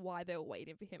of forget why they were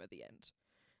waiting for him at the end.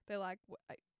 They're like,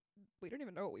 we don't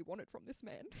even know what we wanted from this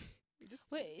man. We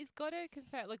just Wait, is Godot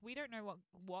confirmed? Like, we don't know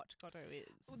what Godot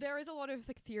is. There is a lot of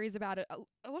theories about it. A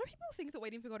lot of people think that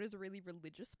Waiting for Godot is a really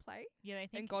religious play, Yeah, they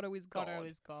think and Godot is God. Godot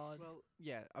is God. Well,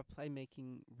 yeah, a play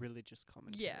making religious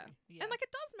commentary. Yeah. Yeah. And like it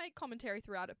does make commentary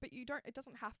throughout it, but it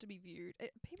doesn't have to be viewed.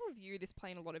 People view this play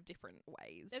in a lot of different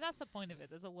ways. Yeah, that's the point of it.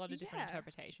 There's a lot of different Yeah.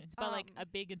 interpretations. But like Um, a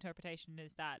big interpretation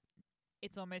is that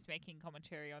it's almost making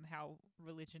commentary on how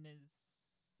religion is.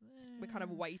 We're kind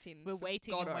of waiting. We're for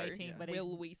waiting Godot. and waiting, Yeah. but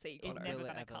Will we see is Godot? never Will it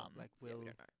gonna ever, come. Like, Yeah, we will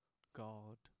don't know.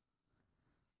 God?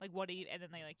 like what? And then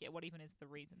they like, yeah, what even is the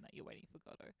reason that you're waiting for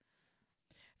Godot?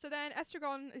 So then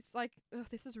Estragon, it's like, ugh,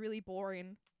 this is really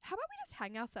boring. How about we just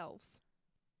hang ourselves?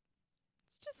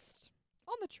 It's just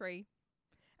on the tree.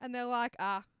 And they're like,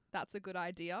 that's a good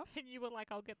idea. And you were like,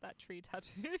 I'll get that tree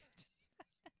tattooed.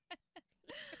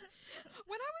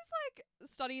 When I was like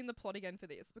studying the plot again for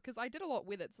this, because I did a lot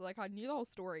with it, so like I knew the whole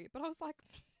story, but I was like,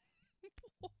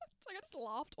 what? Like I just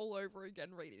laughed all over again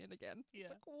reading it again. Yeah. It's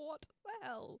like, what the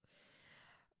hell?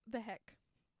 The heck?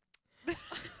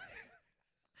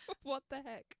 What the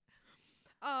heck?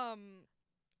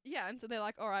 Yeah, and so they're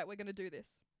like, all right, we're gonna do this.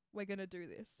 We're gonna do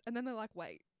this. And then they're like,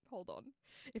 wait, hold on.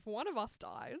 If one of us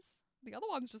dies, the other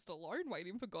one's just alone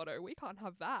waiting for Godot. We can't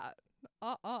have that.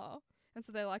 And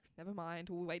so they're like, never mind,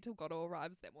 we'll wait till Godot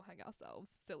arrives, then we'll hang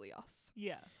ourselves. Silly us.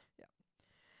 Yeah.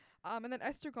 And then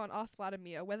Estragon asks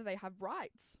Vladimir whether they have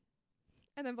rights.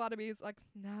 And then Vladimir's like,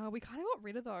 nah, we kind of got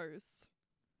rid of those.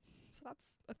 So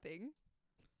that's a thing.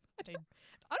 I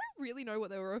don't really know what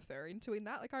they were referring to in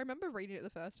that. Like, I remember reading it the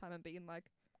first time and being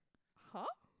like, huh?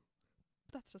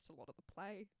 That's just a lot of the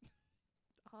play.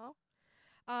 Huh?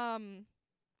 And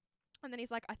then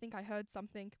he's like, I think I heard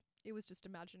something. It was just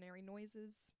imaginary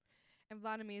noises. And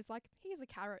Vladimir's like, here's a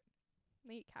carrot.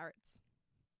 They eat carrots.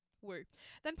 Woo.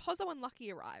 Then Pozzo and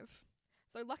Lucky arrive.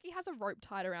 So Lucky has a rope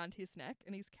tied around his neck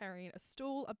and he's carrying a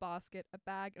stool, a basket, a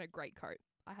bag, and a greatcoat.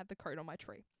 I had the coat on my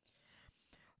tree.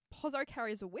 Pozzo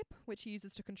carries a whip, which he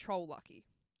uses to control Lucky.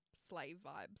 Slave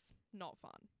vibes. Not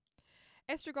fun.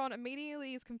 Estragon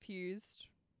immediately is confused.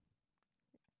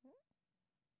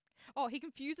 Oh, he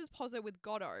confuses Pozzo with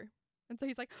Godot. And so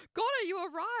he's like, Godot, you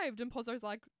arrived! And Pozzo's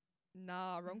like,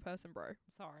 nah, wrong person, bro.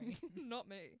 Sorry. Not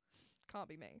me. Can't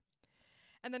be me.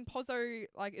 And then Pozzo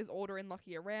like is ordering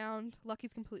Lucky around.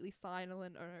 Lucky's completely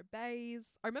silent and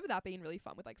obeys. I remember that being really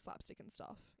fun with like slapstick and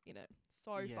stuff in it.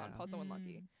 So Yeah. fun, Pozzo and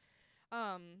Lucky.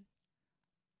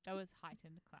 That was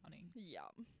heightened clowning. Yeah,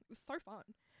 it was so fun.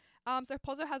 So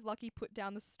Pozzo has Lucky put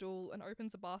down the stool and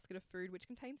opens a basket of food which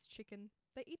contains chicken.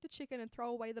 They eat the chicken and throw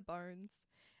away the bones.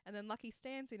 And then Lucky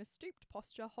stands in a stooped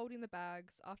posture holding the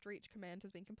bags after each command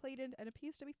has been completed and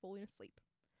appears to be falling asleep.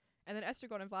 And then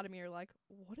Estragon and Vladimir are like,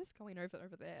 what is going over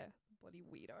there? Bloody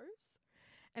weirdos.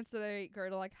 And so they go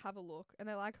to like have a look and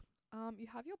they're like, you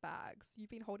have your bags. You've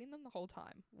been holding them the whole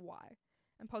time. Why?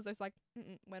 And Pozzo's like,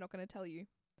 we're not going to tell you.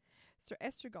 So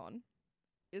Estragon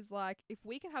is like, if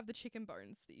we can have the chicken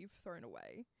bones that you've thrown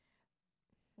away.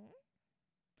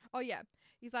 Oh yeah.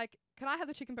 He's like, can I have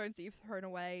the chicken bones that you've thrown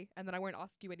away? And then I won't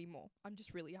ask you anymore. I'm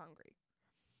just really hungry.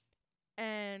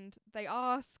 And they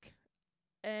ask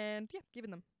and yeah,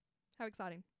 giving them. How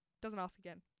exciting. Doesn't ask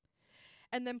again.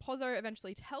 And then Pozzo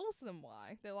eventually tells them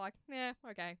why. They're like, yeah,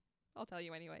 okay. I'll tell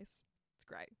you anyways. It's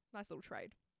great. Nice little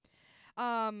trade.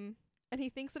 And he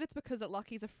thinks that it's because that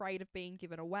Lucky's afraid of being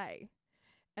given away.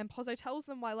 And Pozzo tells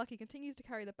them why Lucky continues to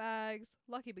carry the bags.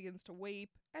 Lucky begins to weep.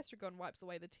 Estragon wipes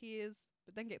away the tears,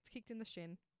 but then gets kicked in the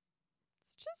shin.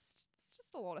 It's just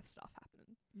a lot of stuff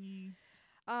happening.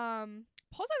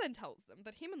 Pozzo then tells them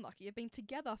that him and Lucky have been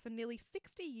together for nearly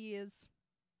 60 years.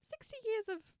 60 years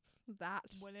of that.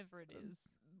 Whatever it is.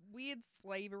 Weird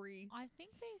slavery. I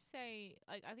think they say,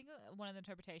 like, I think one of the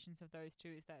interpretations of those two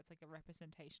is that it's like a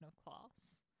representation of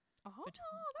class. Oh,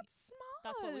 that's smart.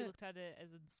 That's what we looked at it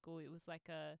as in school. It was like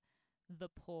the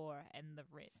poor and the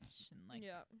rich, and like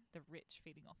yeah, the rich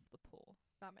feeding off the poor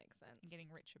that makes sense. and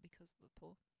getting richer because of the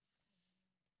poor.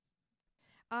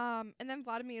 And then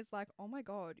Vladimir is like, oh my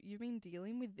god, you've been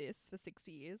dealing with this for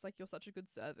 60 years. Like, you're such a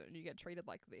good servant and you get treated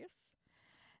like this.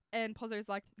 And Pozzo's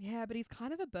like, yeah, but he's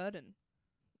kind of a burden.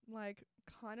 Like,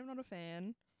 kind of not a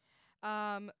fan.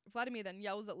 Vladimir then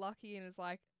yells at Lucky and is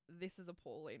like, this is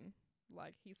appalling.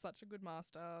 Like, he's such a good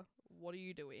master. What are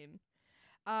you doing?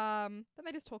 Then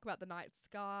they just talk about the night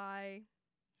sky.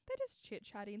 They're just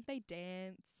chit-chatting. They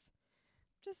dance.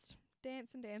 Just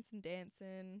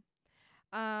dancing.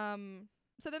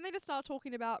 So then they just start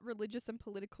talking about religious and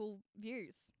political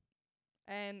views.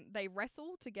 And they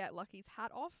wrestle to get Lucky's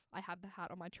hat off. I have the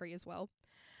hat on my tree as well.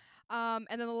 And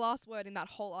then the last word in that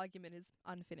whole argument is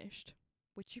unfinished,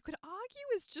 which you could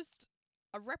argue is just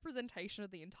a representation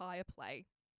of the entire play.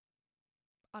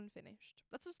 Unfinished.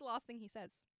 That's just the last thing he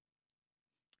says.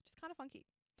 Which is kind of funky.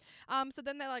 So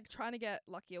then they're like trying to get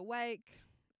Lucky awake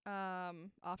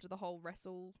after the whole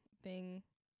wrestle thing.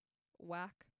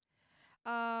 Whack.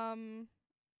 And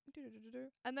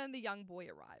then the young boy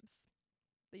arrives.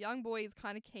 The young boy is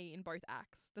kind of key in both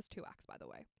acts. There's 2 acts, by the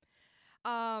way.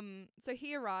 So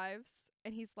he arrives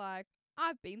and he's like,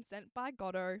 I've been sent by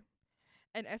Godot.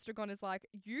 And Estragon is like,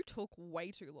 you took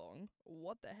way too long.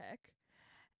 What the heck?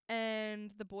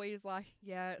 And the boy is like,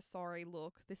 yeah, sorry,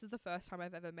 look, this is the first time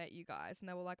I've ever met you guys. And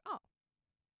they were like, oh,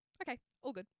 okay,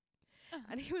 all good.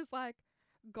 And he was like,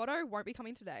 Godot won't be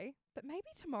coming today, but maybe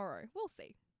tomorrow. We'll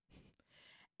see.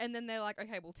 And then they're like,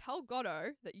 okay, we'll tell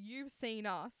Godot that you've seen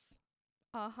us.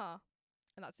 Uh-huh.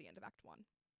 And that's the end of Act 1.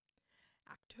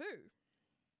 Act 2.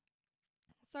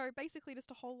 So basically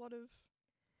just a whole lot of,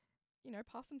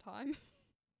 passing time.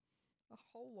 A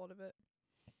whole lot of it.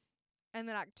 And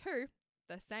then Act 2,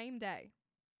 the same day.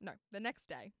 No, the next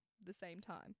day, the same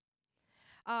time.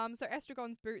 So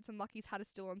Estragon's boots and Lucky's hat are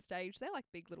still on stage. They're like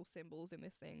big little symbols in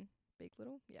this thing. Big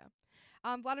little? Yeah.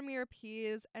 Vladimir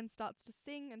appears and starts to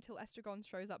sing until Estragon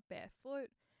shows up barefoot.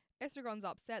 Estragon's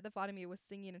upset that Vladimir was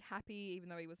singing and happy even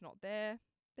though he was not there.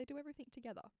 They do everything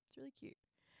together. It's really cute.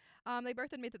 They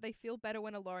both admit that they feel better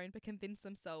when alone but convince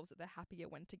themselves that they're happier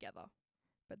when together.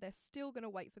 But they're still going to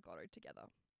wait for Godot together.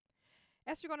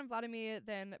 Estragon and Vladimir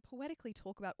then poetically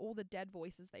talk about all the dead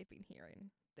voices they've been hearing.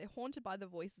 They're haunted by the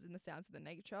voices in the sounds of the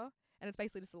nature, and it's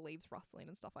basically just the leaves rustling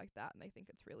and stuff like that, and they think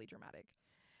it's really dramatic.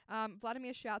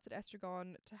 Vladimir shouts at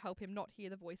Estragon to help him not hear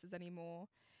the voices anymore,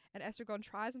 and Estragon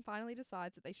tries and finally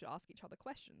decides that they should ask each other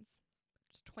questions.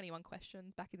 Just 21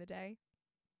 questions back in the day.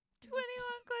 21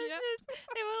 questions. Yep.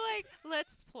 They were like,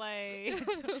 let's play.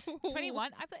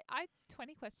 21? I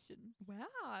 20 questions. Wow,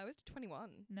 I was 21.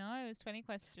 No, it was 20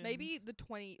 questions. Maybe the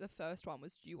first one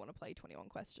was, do you want to play 21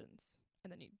 questions?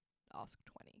 And then you ask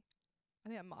 20. I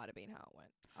think that might have been how it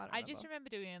went. I just remember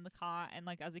doing it in the car, and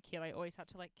like as a kid, I always had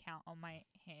to like count on my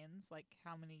hands, like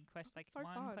how many questions, like so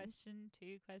 1 fun. question,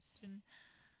 2 question.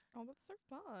 Oh, that's so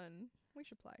fun. We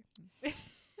should play.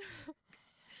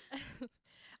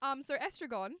 So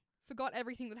Estragon forgot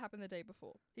everything that happened the day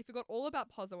before. He forgot all about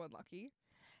Pozzo and Lucky.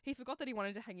 He forgot that he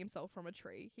wanted to hang himself from a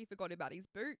tree. He forgot about his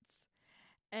boots.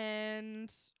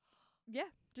 And yeah,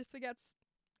 just forgets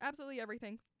absolutely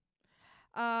everything.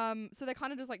 So they're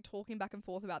kind of just like talking back and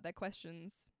forth about their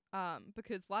questions.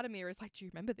 Because Vladimir is like, do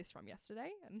you remember this from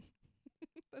yesterday? And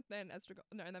then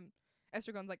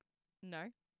Estragon's like, no.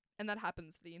 And that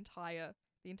happens for the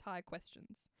entire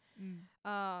questions.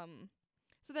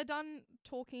 So they're done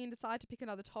talking, decide to pick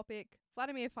another topic.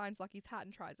 Vladimir finds Lucky's hat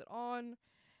and tries it on.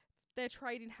 They're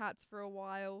trading hats for a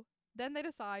while. Then they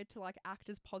decide to like act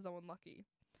as Pozzo and Lucky.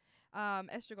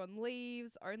 Estragon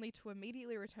leaves, only to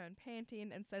immediately return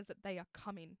panting and says that they are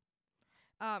coming.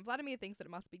 Vladimir thinks that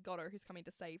it must be Godot who's coming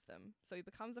to save them, so he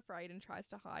becomes afraid and tries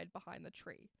to hide behind the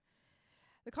tree.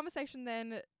 The conversation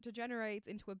then degenerates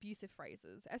into abusive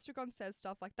phrases. Estragon says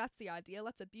stuff like, that's the idea,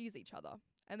 let's abuse each other.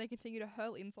 And they continue to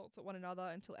hurl insults at one another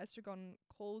until Estragon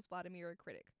calls Vladimir a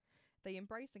critic. They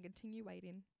embrace and continue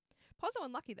waiting. Pozzo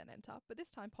and Lucky then enter, but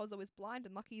this time Pozzo is blind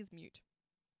and Lucky is mute.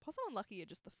 Pozzo and Lucky are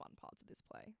just the fun parts of this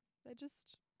play. They're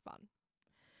just fun.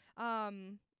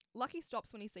 Lucky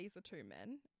stops when he sees the 2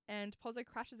 men, and Pozzo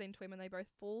crashes into him and they both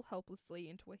fall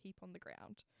helplessly into a heap on the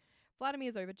ground. Vladimir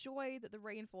is overjoyed that the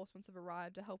reinforcements have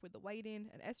arrived to help with the wait-in,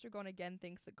 and Estragon again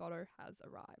thinks that Godot has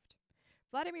arrived.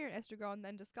 Vladimir and Estragon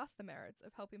then discuss the merits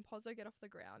of helping Pozzo get off the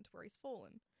ground where he's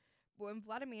fallen. When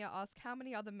Vladimir asks how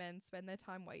many other men spend their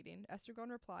time waiting,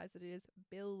 Estragon replies that it is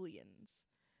billions.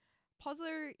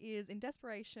 Pozzo is in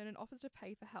desperation and offers to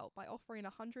pay for help by offering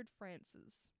 100 francs.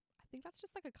 I think that's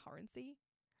just like a currency.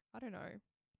 I don't know.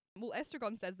 Well,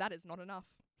 Estragon says that is not enough.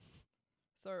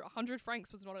 So 100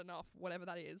 francs was not enough, whatever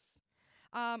that is.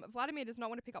 Vladimir does not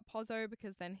want to pick up Pozzo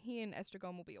because then he and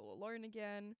Estragon will be all alone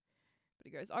again. But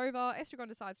he goes over. Estragon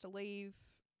decides to leave,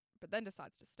 but then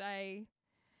decides to stay.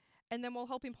 And then while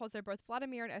helping Pozzo, both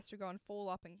Vladimir and Estragon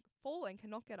fall and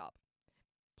cannot get up.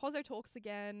 Pozzo talks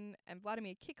again, and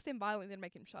Vladimir kicks him violently to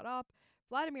make him shut up.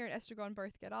 Vladimir and Estragon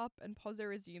both get up, and Pozzo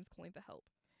resumes calling for help.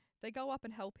 They go up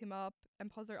and help him up,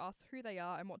 and Pozzo asks who they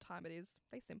are and what time it is.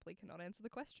 They simply cannot answer the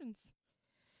questions.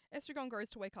 Estragon goes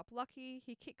to wake up Lucky.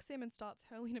 He kicks him and starts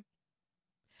hurling a...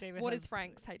 David What is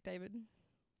Frank's? Hate David.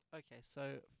 Okay,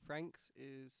 so francs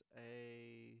is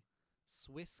a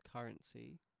Swiss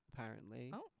currency,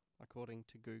 apparently, Oh. according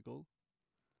to Google.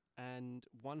 And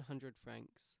 100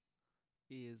 francs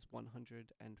is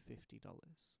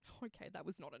 $150. Okay, that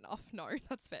was not enough. No,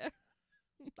 that's fair.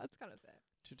 That's kind of fair.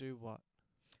 To do what?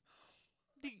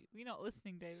 You're not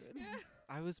listening, David. Yeah.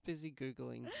 I was busy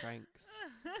Googling francs.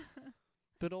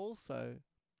 But also,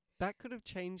 that could have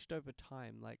changed over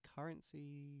time, like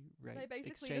currency rate. They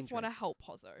basically exchange just want to rates. help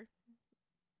Pozzo.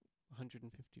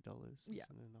 $150 Yeah.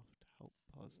 isn't enough to help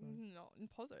Pozzo. Not in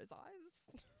Pozzo's eyes.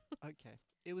 Okay.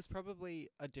 It was probably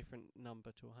a different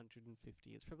number to 150.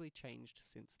 It's probably changed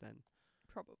since then.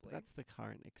 Probably. But that's the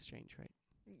current exchange rate.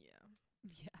 Yeah.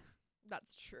 Yeah.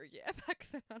 That's true. Yeah. Back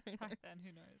then, I don't know. Back then,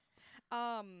 who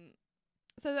knows?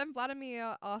 So then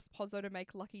Vladimir asks Pozzo to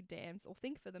make Lucky dance or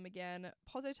think for them again.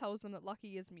 Pozzo tells them that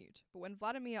Lucky is mute, but when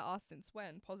Vladimir asks since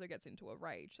when, Pozzo gets into a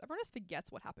rage. Everyone just forgets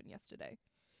what happened yesterday.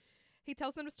 He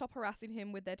tells them to stop harassing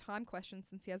him with their time questions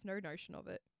since he has no notion of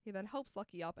it. He then helps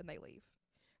Lucky up and they leave.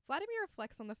 Vladimir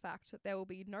reflects on the fact that there will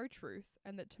be no truth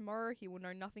and that tomorrow he will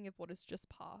know nothing of what has just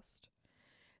passed.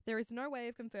 There is no way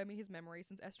of confirming his memory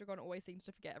since Estragon always seems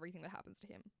to forget everything that happens to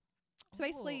him. So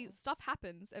basically, Oh. stuff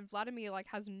happens, and Vladimir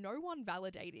has no one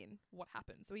validating what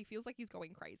happened. So he feels like he's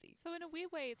going crazy. So in a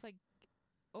weird way, it's like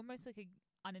almost like a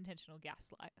unintentional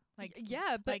gaslight. Like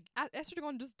Yeah, but like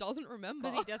Estragon just doesn't remember.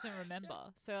 because he doesn't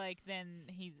remember. So like then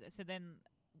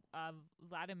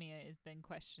Vladimir is then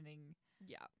questioning.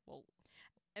 Yeah, Well,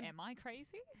 And- am I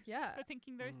crazy yeah. for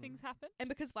thinking those Mm. things happen? And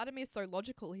because Vladimir's so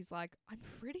logical, he's like, I'm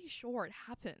pretty sure it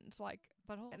happened.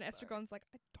 But also, And Estragon's like,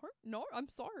 I don't know. I'm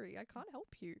sorry. I can't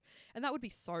help you. And that would be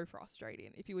so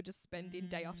frustrating if you were just spending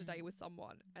day after day with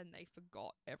someone and they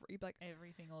forgot like,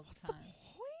 everything all what's the the time.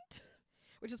 point?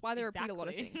 Which is why they repeat a lot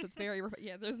of Exactly. things. It's very,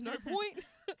 yeah, there's no point.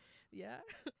 Yeah.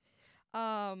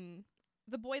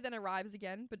 The boy then arrives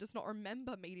again, but does not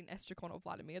remember meeting Estragon or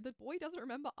Vladimir. The boy doesn't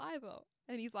remember either.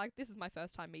 And he's like, this is my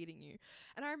first time meeting you.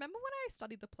 And I remember when I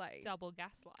studied the play. Double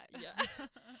gaslight. Yeah.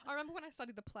 I remember when I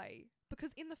studied the play,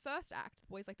 because in the first act, the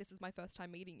boy's like, this is my first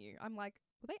time meeting you. I'm like,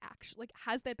 were they actually, like,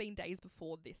 has there been days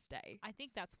before this day? I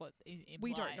think that's what it implies.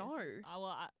 We don't know.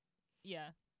 Yeah,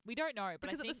 we don't know. But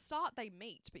Because I at think the start they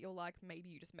meet, but you're like, maybe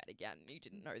you just met again and you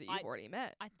didn't know that you've already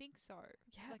met. I think so.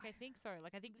 Yeah. Like I think so.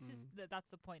 Like I think this is that's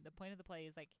the point. The point of the play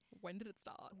is like When did it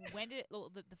start? when did it?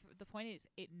 Well, the point is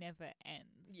it never ends.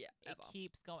 Yeah, it ever.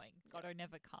 keeps going. Yeah. Godot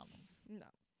never comes.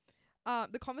 No.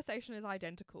 The conversation is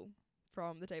identical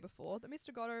from the day before, that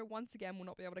Mr. Godot once again will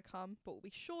not be able to come, but will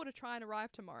be sure to try and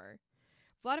arrive tomorrow.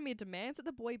 Vladimir demands that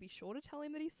the boy be sure to tell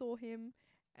him that he saw him,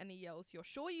 and he yells, you're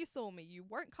sure you saw me? You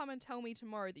won't come and tell me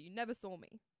tomorrow that you never saw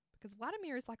me. Because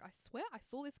Vladimir is like, I swear I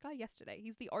saw this guy yesterday.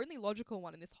 He's the only logical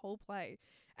one in this whole play.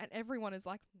 And everyone is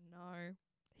like, no,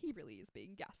 he really is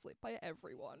being gaslit by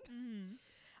everyone.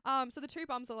 So the two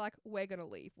bums are like, we're going to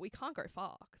leave. We can't go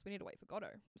far because we need to wait for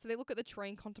Godot. So they look at the tree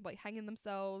and contemplate hanging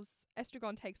themselves.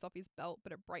 Estragon takes off his belt,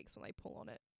 but it breaks when they pull on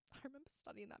it. I remember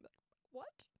studying that, but what?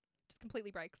 Just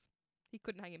completely breaks. He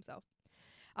couldn't hang himself.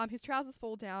 His trousers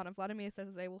fall down, and Vladimir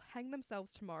says they will hang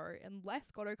themselves tomorrow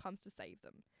unless Godot comes to save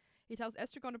them. He tells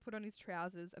Estragon to put on his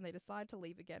trousers, and they decide to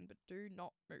leave again, but do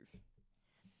not move.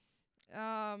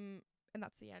 And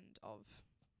that's the end of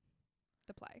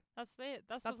the play. That's it.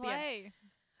 That's That's the the end.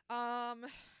 play.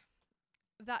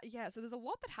 So there's a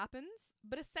lot that happens,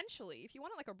 but essentially, if you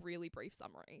want like a really brief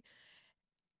summary,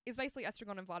 it's basically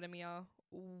Estragon and Vladimir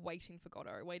waiting for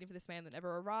Godot, waiting for this man that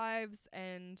never arrives,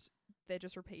 and they're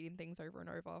just repeating things over and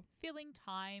over. Filling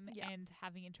time Yeah. and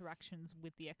having interactions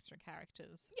with the extra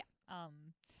characters. Yeah.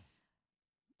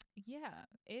 Yeah,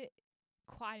 it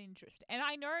quite interesting. And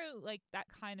I know like that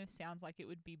kind of sounds like it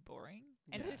would be boring.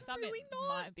 And to It's some really it not.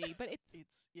 might be, but it's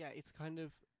It's kind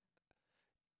of,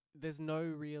 there's no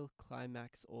real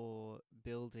climax or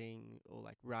building or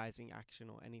like rising action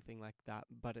or anything like that,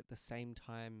 but at the same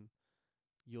time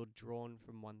you're drawn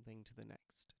from one thing to the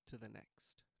next, to the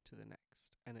next, to the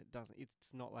next, and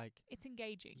it's not like, it's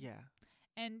engaging. yeah,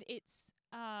 And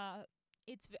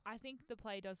I think the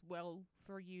play does well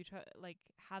for you to like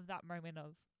have that moment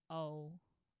of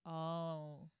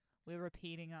we're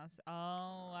repeating us.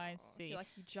 I see. You're like,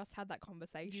 you just had that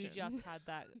conversation. You just had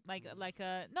that like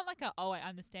not like a I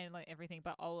understand like everything,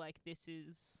 but like this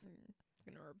is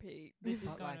gonna repeat. this is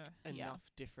but gonna like yeah. enough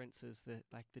differences that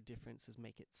like the differences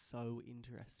make it so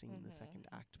interesting in the second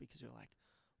act, because you're like,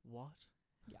 what?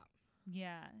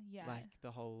 Yeah. Like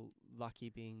the whole Lucky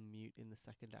being mute in the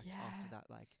second act, after Yeah. that,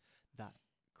 like that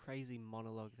crazy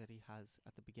monologue that he has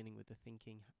at the beginning with the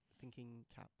thinking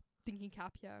cap. Thinking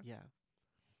cap, yeah. Yeah.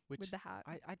 Which With the hat.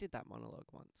 I did that monologue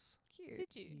once. Cute. Did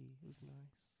you? Yeah, it was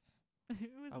nice.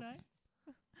 It was Oh. nice.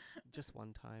 Just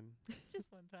one time.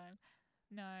 Just one time.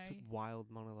 No. It's a wild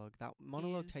monologue. That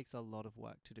monologue is. takes a lot of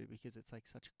work to do because it's like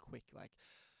such a quick like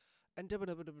and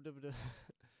dubba-dubba-dubba-dubba-dubba.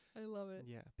 I love it.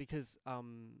 Yeah, because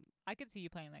I could see you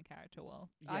playing that character well.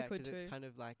 yeah, I could 'cause it's too. kind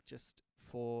of like just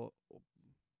for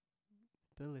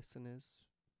the listeners'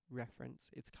 reference.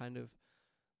 It's kind of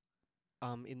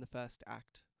in the first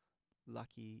act,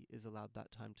 Lucky is allowed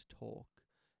that time to talk,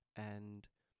 and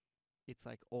it's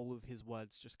like all of his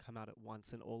words just come out at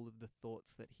once, and all of the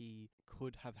thoughts that he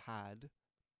could have had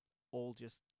all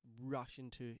just rush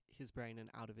into his brain and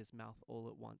out of his mouth all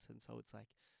at once. And so it's like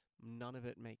none of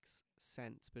it makes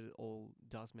sense, but it all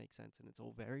does make sense, and it's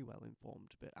all very well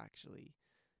informed, but actually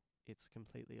it's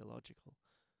completely illogical.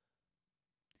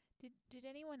 Did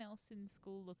anyone else in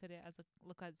school look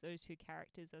at those two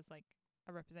characters as like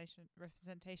a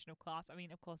representation of class? I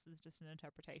mean, of course, it's just an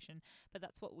interpretation, but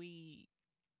that's what we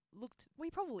looked. We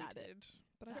probably at it did,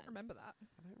 but I don't remember as. that.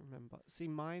 I don't remember. See,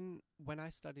 mine, when I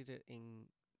studied it in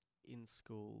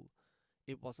school,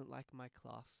 it wasn't like my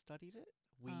class studied it.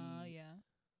 Yeah.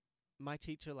 My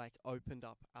teacher like opened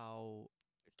up our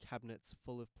cabinets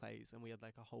full of plays, and we had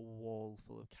like a whole wall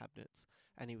full of cabinets,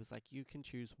 and he was like, you can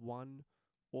choose 1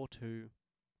 or 2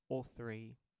 or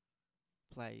 3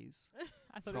 plays.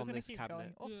 I thought it was From going this to keep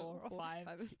cabinet. going, or 4 or 5.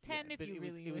 10 if but you it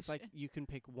really was wish. like you can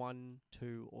pick 1,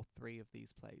 2 or 3 of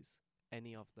these plays,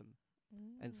 any of them.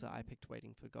 And so I picked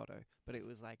Waiting for Godot, but it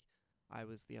was like I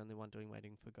was the only one doing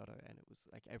Waiting for Godot, and it was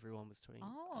like everyone was doing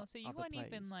So you other weren't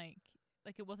even plays.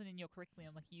 like it wasn't in your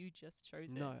curriculum, like you just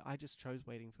chose No, I just chose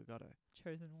Waiting for Godot.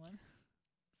 chosen one.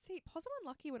 See, Possum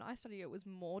Unlucky, when I studied it, was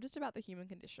more just about the human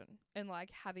condition and like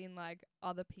having like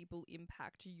other people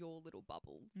impact your little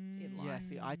bubble in life. Yeah,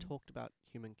 see, I Mm. talked about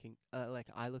like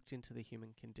I looked into the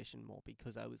human condition more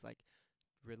because I was like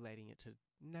relating it to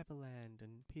Neverland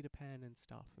and Peter Pan and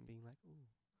stuff, and being like, ooh.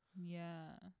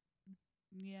 Yeah.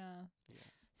 Yeah. Yeah.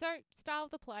 So, style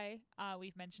of the play,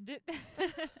 we've mentioned it.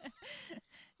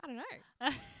 I don't know.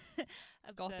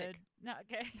 Absurd. Gothic. No,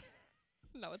 okay.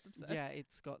 No, it's absurd. Yeah,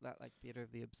 it's got that like theatre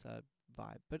of the absurd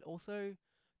vibe, but also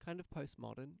kind of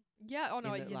postmodern. Yeah. Oh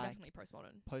no, In yeah, that, like, definitely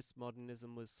postmodern.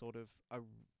 Postmodernism was sort of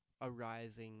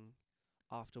arising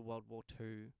after World War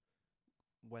II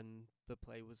when the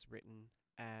play was written,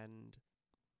 and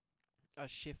a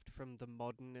shift from the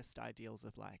modernist ideals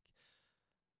of like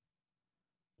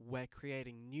we're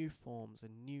creating new forms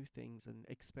and new things and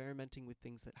experimenting with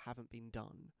things that haven't been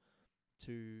done,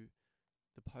 to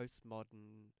the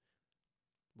postmodern,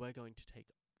 we're going to take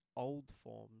old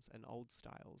forms and old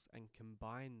styles and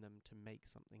combine them to make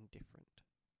something different,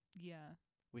 Yeah.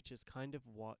 which is kind of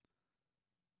what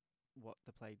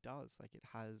the play does. Like it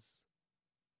has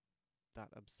that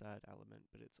absurd element,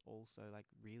 but it's also like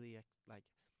really like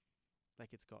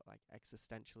it's got like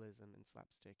existentialism and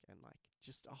slapstick and like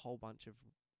just a whole bunch of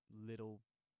little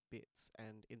bits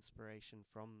and inspiration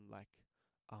from like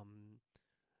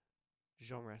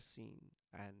genre scene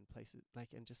and places, like,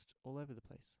 and just all over the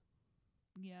place.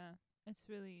 Yeah. It's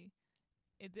really.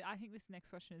 I think this next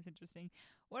question is interesting.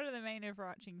 What are the main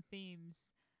overarching themes?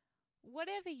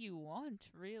 Whatever you want,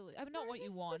 really. I mean, not There what you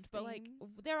is want, but like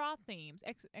themes. there are themes,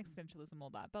 existentialism, all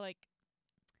that. But like,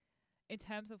 in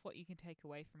terms of what you can take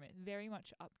away from it, very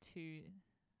much up to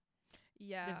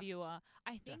Yeah. the viewer.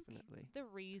 I think Definitely. the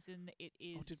reason it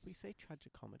is. Oh, did we say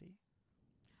tragic comedy?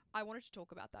 I wanted to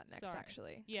talk about that next, Sorry.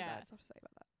 actually. 'cause Yeah. I had stuff to say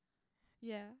about that.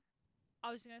 Yeah.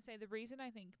 I was going to say the reason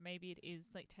I think maybe it is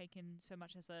like taken so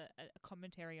much as a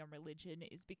commentary on religion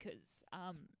is because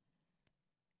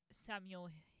Samuel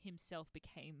himself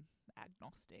became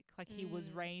agnostic. Like he was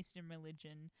Mm. raised in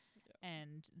religion, Yeah.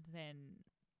 and then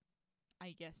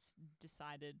I guess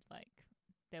decided like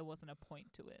there wasn't a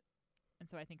point to it. And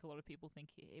so I think a lot of people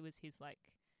think it was his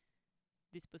like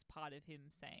this was part of him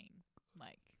saying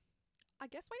like I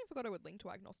guess Waiting for Godot would link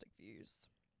to agnostic views.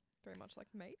 Very much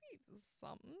like maybe it's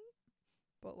something,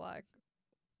 but like,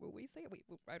 will we see it?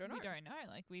 I don't know. we don't know.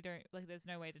 Like we don't like. There's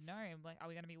no way to know. Like, are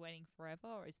we going to be waiting forever,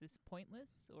 or is this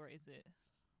pointless, or is it,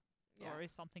 Yeah. or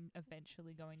is something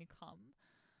eventually going to come?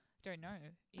 Don't know.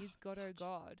 Is it's Godot such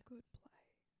God? Good play.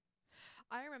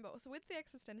 I remember, so with the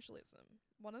existentialism,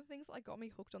 one of the things that like got me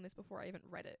hooked on this before I even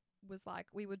read it was like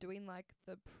we were doing like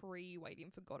the Waiting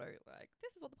for Godot, like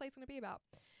this is what the play's going to be about.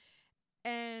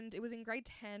 And it was in grade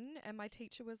 10 and my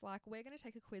teacher was like, we're going to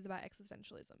take a quiz about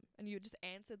existentialism. And you just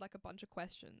answered like a bunch of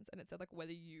questions and it said like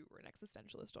whether you were an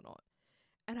existentialist or not.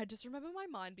 And I just remember my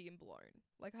mind being blown.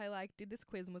 Like I like did this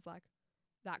quiz and was like,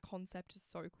 that concept is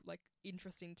so like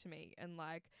interesting to me. And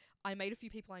like I made a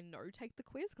few people I know take the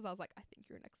quiz because I was like, I think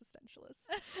you're an existentialist.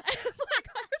 And like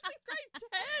I was in grade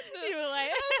 10 You were like,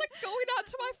 And I was like going out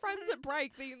to my friends at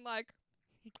break being like,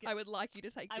 I would like you to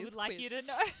take this I would like quiz. you to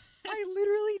know. I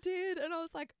literally did. And I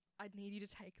was like, I need you to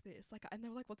take this. Like, and they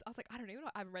were like, what's, I was like, I don't even know.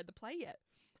 I haven't read the play yet.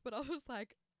 But I was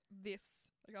like,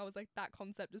 I was like, that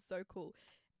concept is so cool.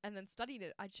 And then studying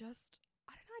it, I don't know,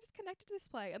 I just connected to this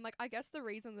play. And like, I guess the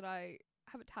reason that I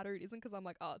have it tattooed isn't because I'm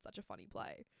like, oh, it's such a funny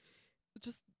play.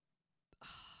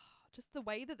 Just the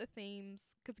way that the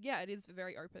themes, because yeah, it is a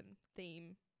very open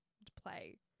theme to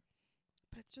play,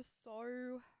 but it's just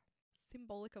so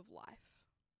symbolic of life.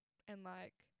 And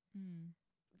like,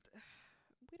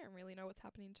 we don't really know what's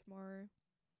happening tomorrow.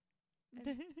 And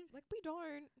like, we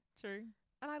don't. True.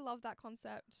 And I love that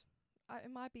concept.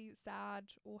 It might be sad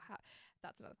or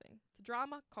that's another thing. It's a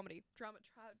drama, comedy.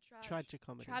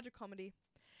 Tragicomedy. Tragicomedy.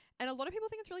 And a lot of people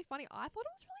think it's really funny. I thought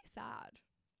it was really sad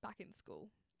back in school.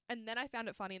 And then I found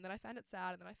it funny, and then I found it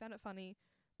sad, and then I found it funny.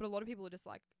 But a lot of people are just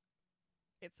like,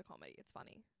 it's a comedy, it's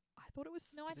funny. I thought it was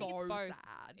I think it's both.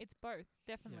 sad. It's both,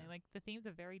 definitely. Yeah. Like the themes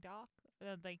are very dark.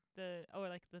 The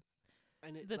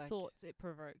And it, the thoughts it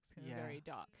provokes are Yeah. very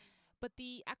dark. But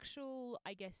the actual,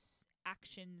 I guess,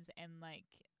 actions and like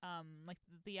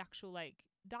the actual like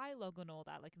dialogue and all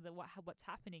that, like what's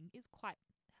happening is quite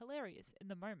hilarious in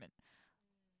the moment.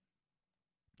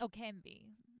 Or can be.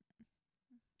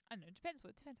 I don't know. Depends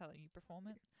how you perform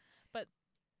it. But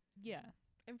yeah.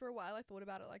 And for a while I thought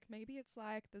about it like, maybe it's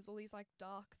like there's all these like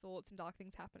dark thoughts and dark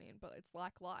things happening, but it's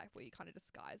like life where you kind of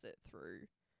disguise it through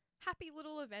happy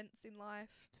little events in life.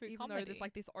 Through even comedy. though there's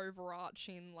like this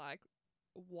overarching like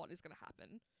what is going to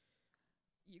happen.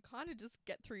 You kind of just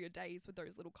get through your days with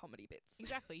those little comedy bits.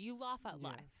 Exactly. You laugh at Yeah.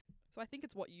 life. So I think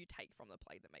it's what you take from the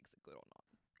play that makes it good or not.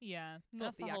 Yeah. Not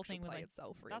That's the the whole actual thing with play like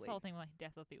itself, really. that's the whole thing with like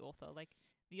death of the author. Like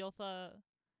the author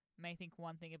may think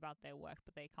one thing about their work,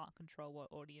 but they can't control what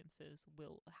audiences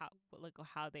will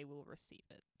how they will receive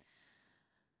it.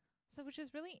 So, which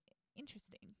is really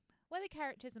interesting. Were the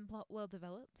characters and plot well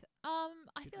developed? I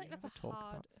Did feel we like that's ever a talk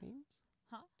hard. about themes?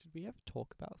 Huh? Did we ever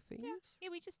talk about themes? Yeah,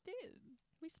 we just did.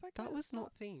 We spoke about That it at was the not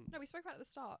start. themes. No, we spoke about it at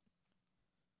the start.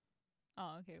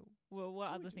 Oh, okay. Well, what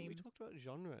No, other we didn't. themes? We talked about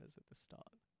genres at the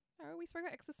start. No, we spoke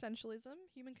about existentialism,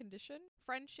 human condition,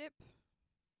 friendship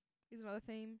is another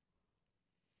theme,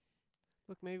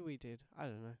 Look, maybe we did. I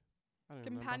don't know. I don't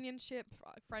remember. companionship,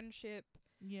 friendship,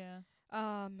 Yeah.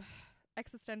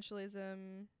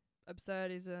 existentialism,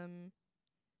 absurdism,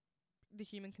 the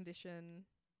human condition.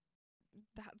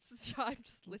 That's I'm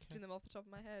just listing Okay. them off the top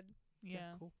of my head.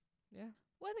 Yeah. Cool. Yeah.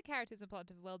 Were the characters and plot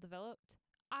well developed?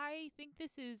 I think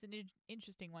this is an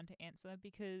interesting one to answer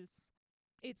because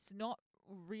it's not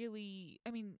really.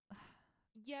 I mean,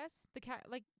 yes,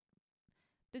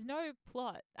 there's no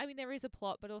plot. I mean, there is a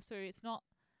plot, but also it's not.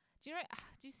 Do you know?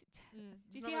 Do you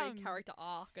There's see not how really character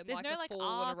arc and there's like no a like fall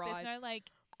arc? and a rise? There's no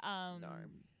like No.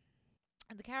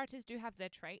 And the characters do have their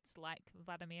traits, like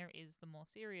Vladimir is the more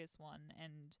serious one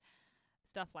and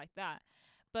stuff like that.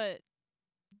 But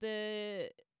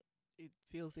It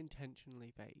feels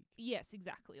intentionally vague. yes,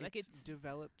 exactly. Like it's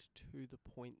developed to the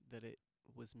point that it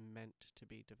was meant to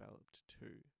be developed to.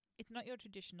 it's not your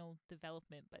traditional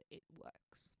development, but it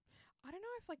works. I don't know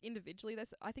if like individually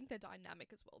I think their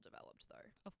dynamic is well developed though.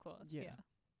 Of course. Yeah.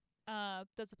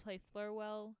 Does the play flow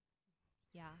well?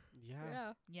 Yeah.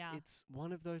 Yeah. Yeah. It's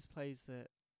one of those plays that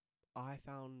I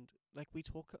found, like, we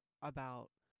talk about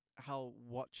how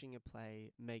watching a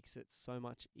play makes it so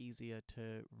much easier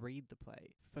to read the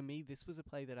play. For me, this was a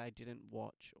play that I didn't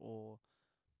watch or,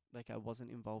 like, I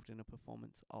wasn't involved in a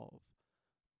performance of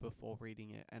before reading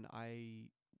it, and I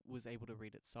was able to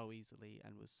read it so easily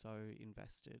and was so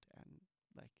invested and,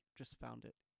 like, just found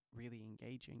it really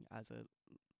engaging as a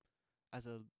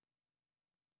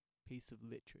piece of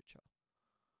literature.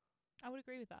 I would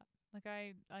agree with that. Like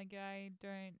I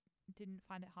didn't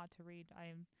find it hard to read.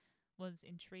 I was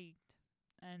intrigued,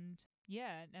 and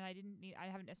yeah, and I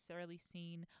haven't necessarily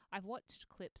seen. I've watched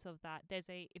clips of that.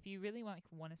 If you really want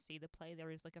to see the play, there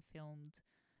is like a filmed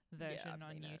version I've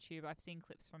on seen it. YouTube. I've seen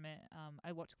clips from it.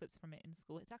 I watched clips from it in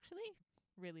school. It's actually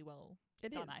really well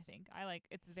It done. is. I think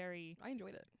it's very I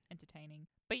enjoyed it. entertaining.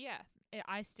 But yeah,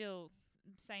 I still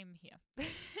same here.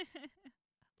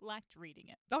 Liked reading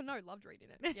it. Oh no, loved reading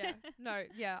it. Yeah. No,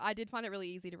 yeah, I did find it really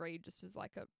easy to read just as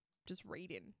like just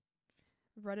reading.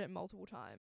 I've read it multiple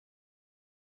times.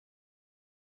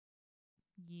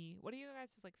 Yeah. What are your guys'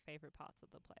 like favorite parts of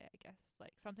the play? I guess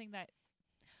like something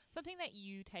that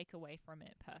you take away from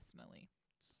it personally.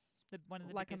 One of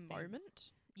the Like a biggest things. moment.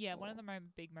 Yeah, one of or- the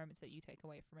big moments that you take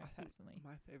away from it I think personally.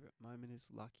 my favourite moment is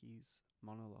Lucky's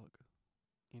monologue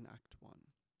in Act 1.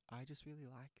 I just really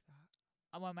like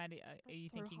that. Well, Maddie, are That's you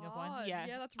so thinking of hard. one? Yeah,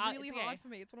 Yeah, that's Oh, really it's hard okay. for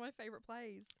me. It's one of my favorite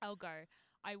plays. I'll go.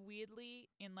 I weirdly,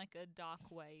 in like a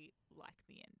dark way, like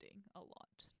the ending a lot.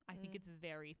 I think it's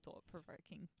very thought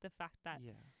provoking. The fact that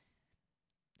Yeah.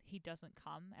 he doesn't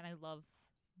come, and I love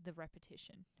the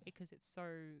repetition because it's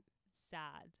so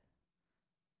sad.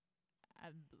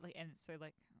 And it's so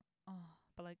like,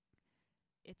 but like,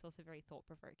 it's also very thought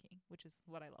provoking, which is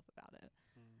what I love about it.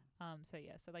 So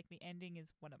yeah, so like the ending is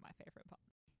one of my favorite parts.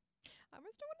 I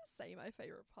almost don't want to say my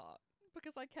favorite part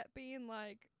because I kept being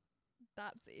like,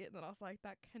 that's it. And then I was like,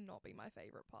 that cannot be my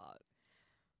favorite part.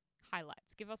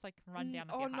 Highlights. Give us like rundown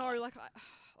of Oh your no, highlights.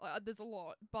 like, there's a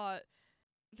lot, but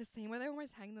the scene where they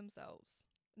almost hang themselves,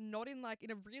 not in like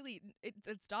in a really,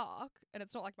 it's dark and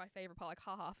it's not like my favorite part, like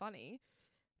haha funny,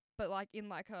 but like in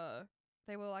like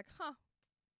they were like,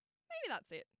 maybe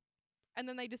that's it, and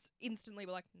then they just instantly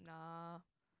were like, nah,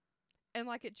 and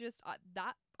like it just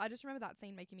I just remember that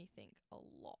scene making me think a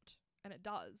lot, and it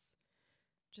does.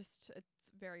 Just it's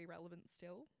very relevant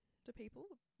still to people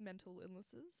with mental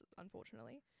illnesses,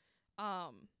 unfortunately.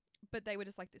 But they were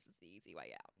just like, this is the easy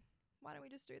way out. Why don't we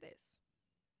just do this?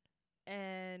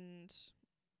 And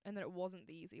then it wasn't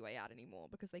the easy way out anymore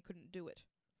because they couldn't do it.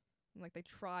 And like they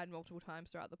tried multiple times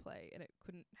throughout the play and it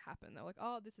couldn't happen. They were like,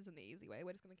 oh, this isn't the easy way.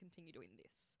 We're just going to continue doing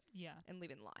this. Yeah. And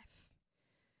live in life.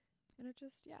 And it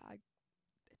just, yeah.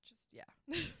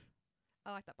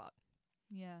 I like that part.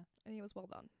 Yeah. I think it was well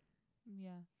done.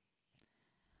 Yeah.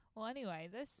 Well, anyway,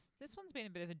 this one's been a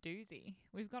bit of a doozy.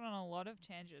 We've gone on a lot of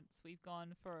tangents. We've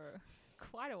gone for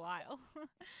quite a while.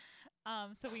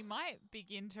 So we might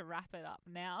begin to wrap it up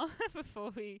now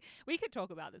before we could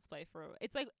talk about this play for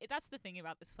it's like that's the thing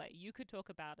about this play. You could talk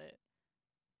about it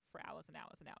for hours and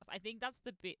hours and hours. I think that's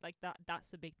the bit like that's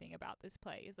the big thing about this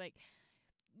play is like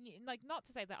not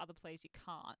to say that other plays you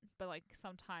can't, but like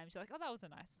sometimes you're like, oh, that was a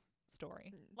nice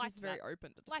story. It's very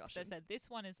open to discussion. Like I said, this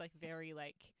one is like very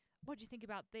like, what do you think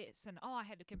about this? And I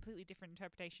had a completely different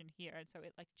interpretation here, and so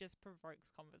it like just provokes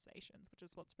conversations, which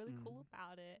is what's really cool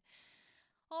about it.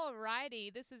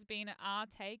 Alrighty, this has been our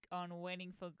take on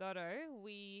Waiting for Godot.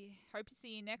 We hope to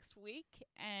see you next week,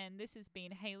 and this has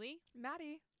been Haley,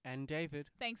 Maddie, And David.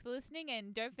 Thanks for listening,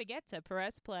 and don't forget to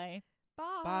press play.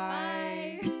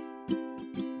 Bye. Bye.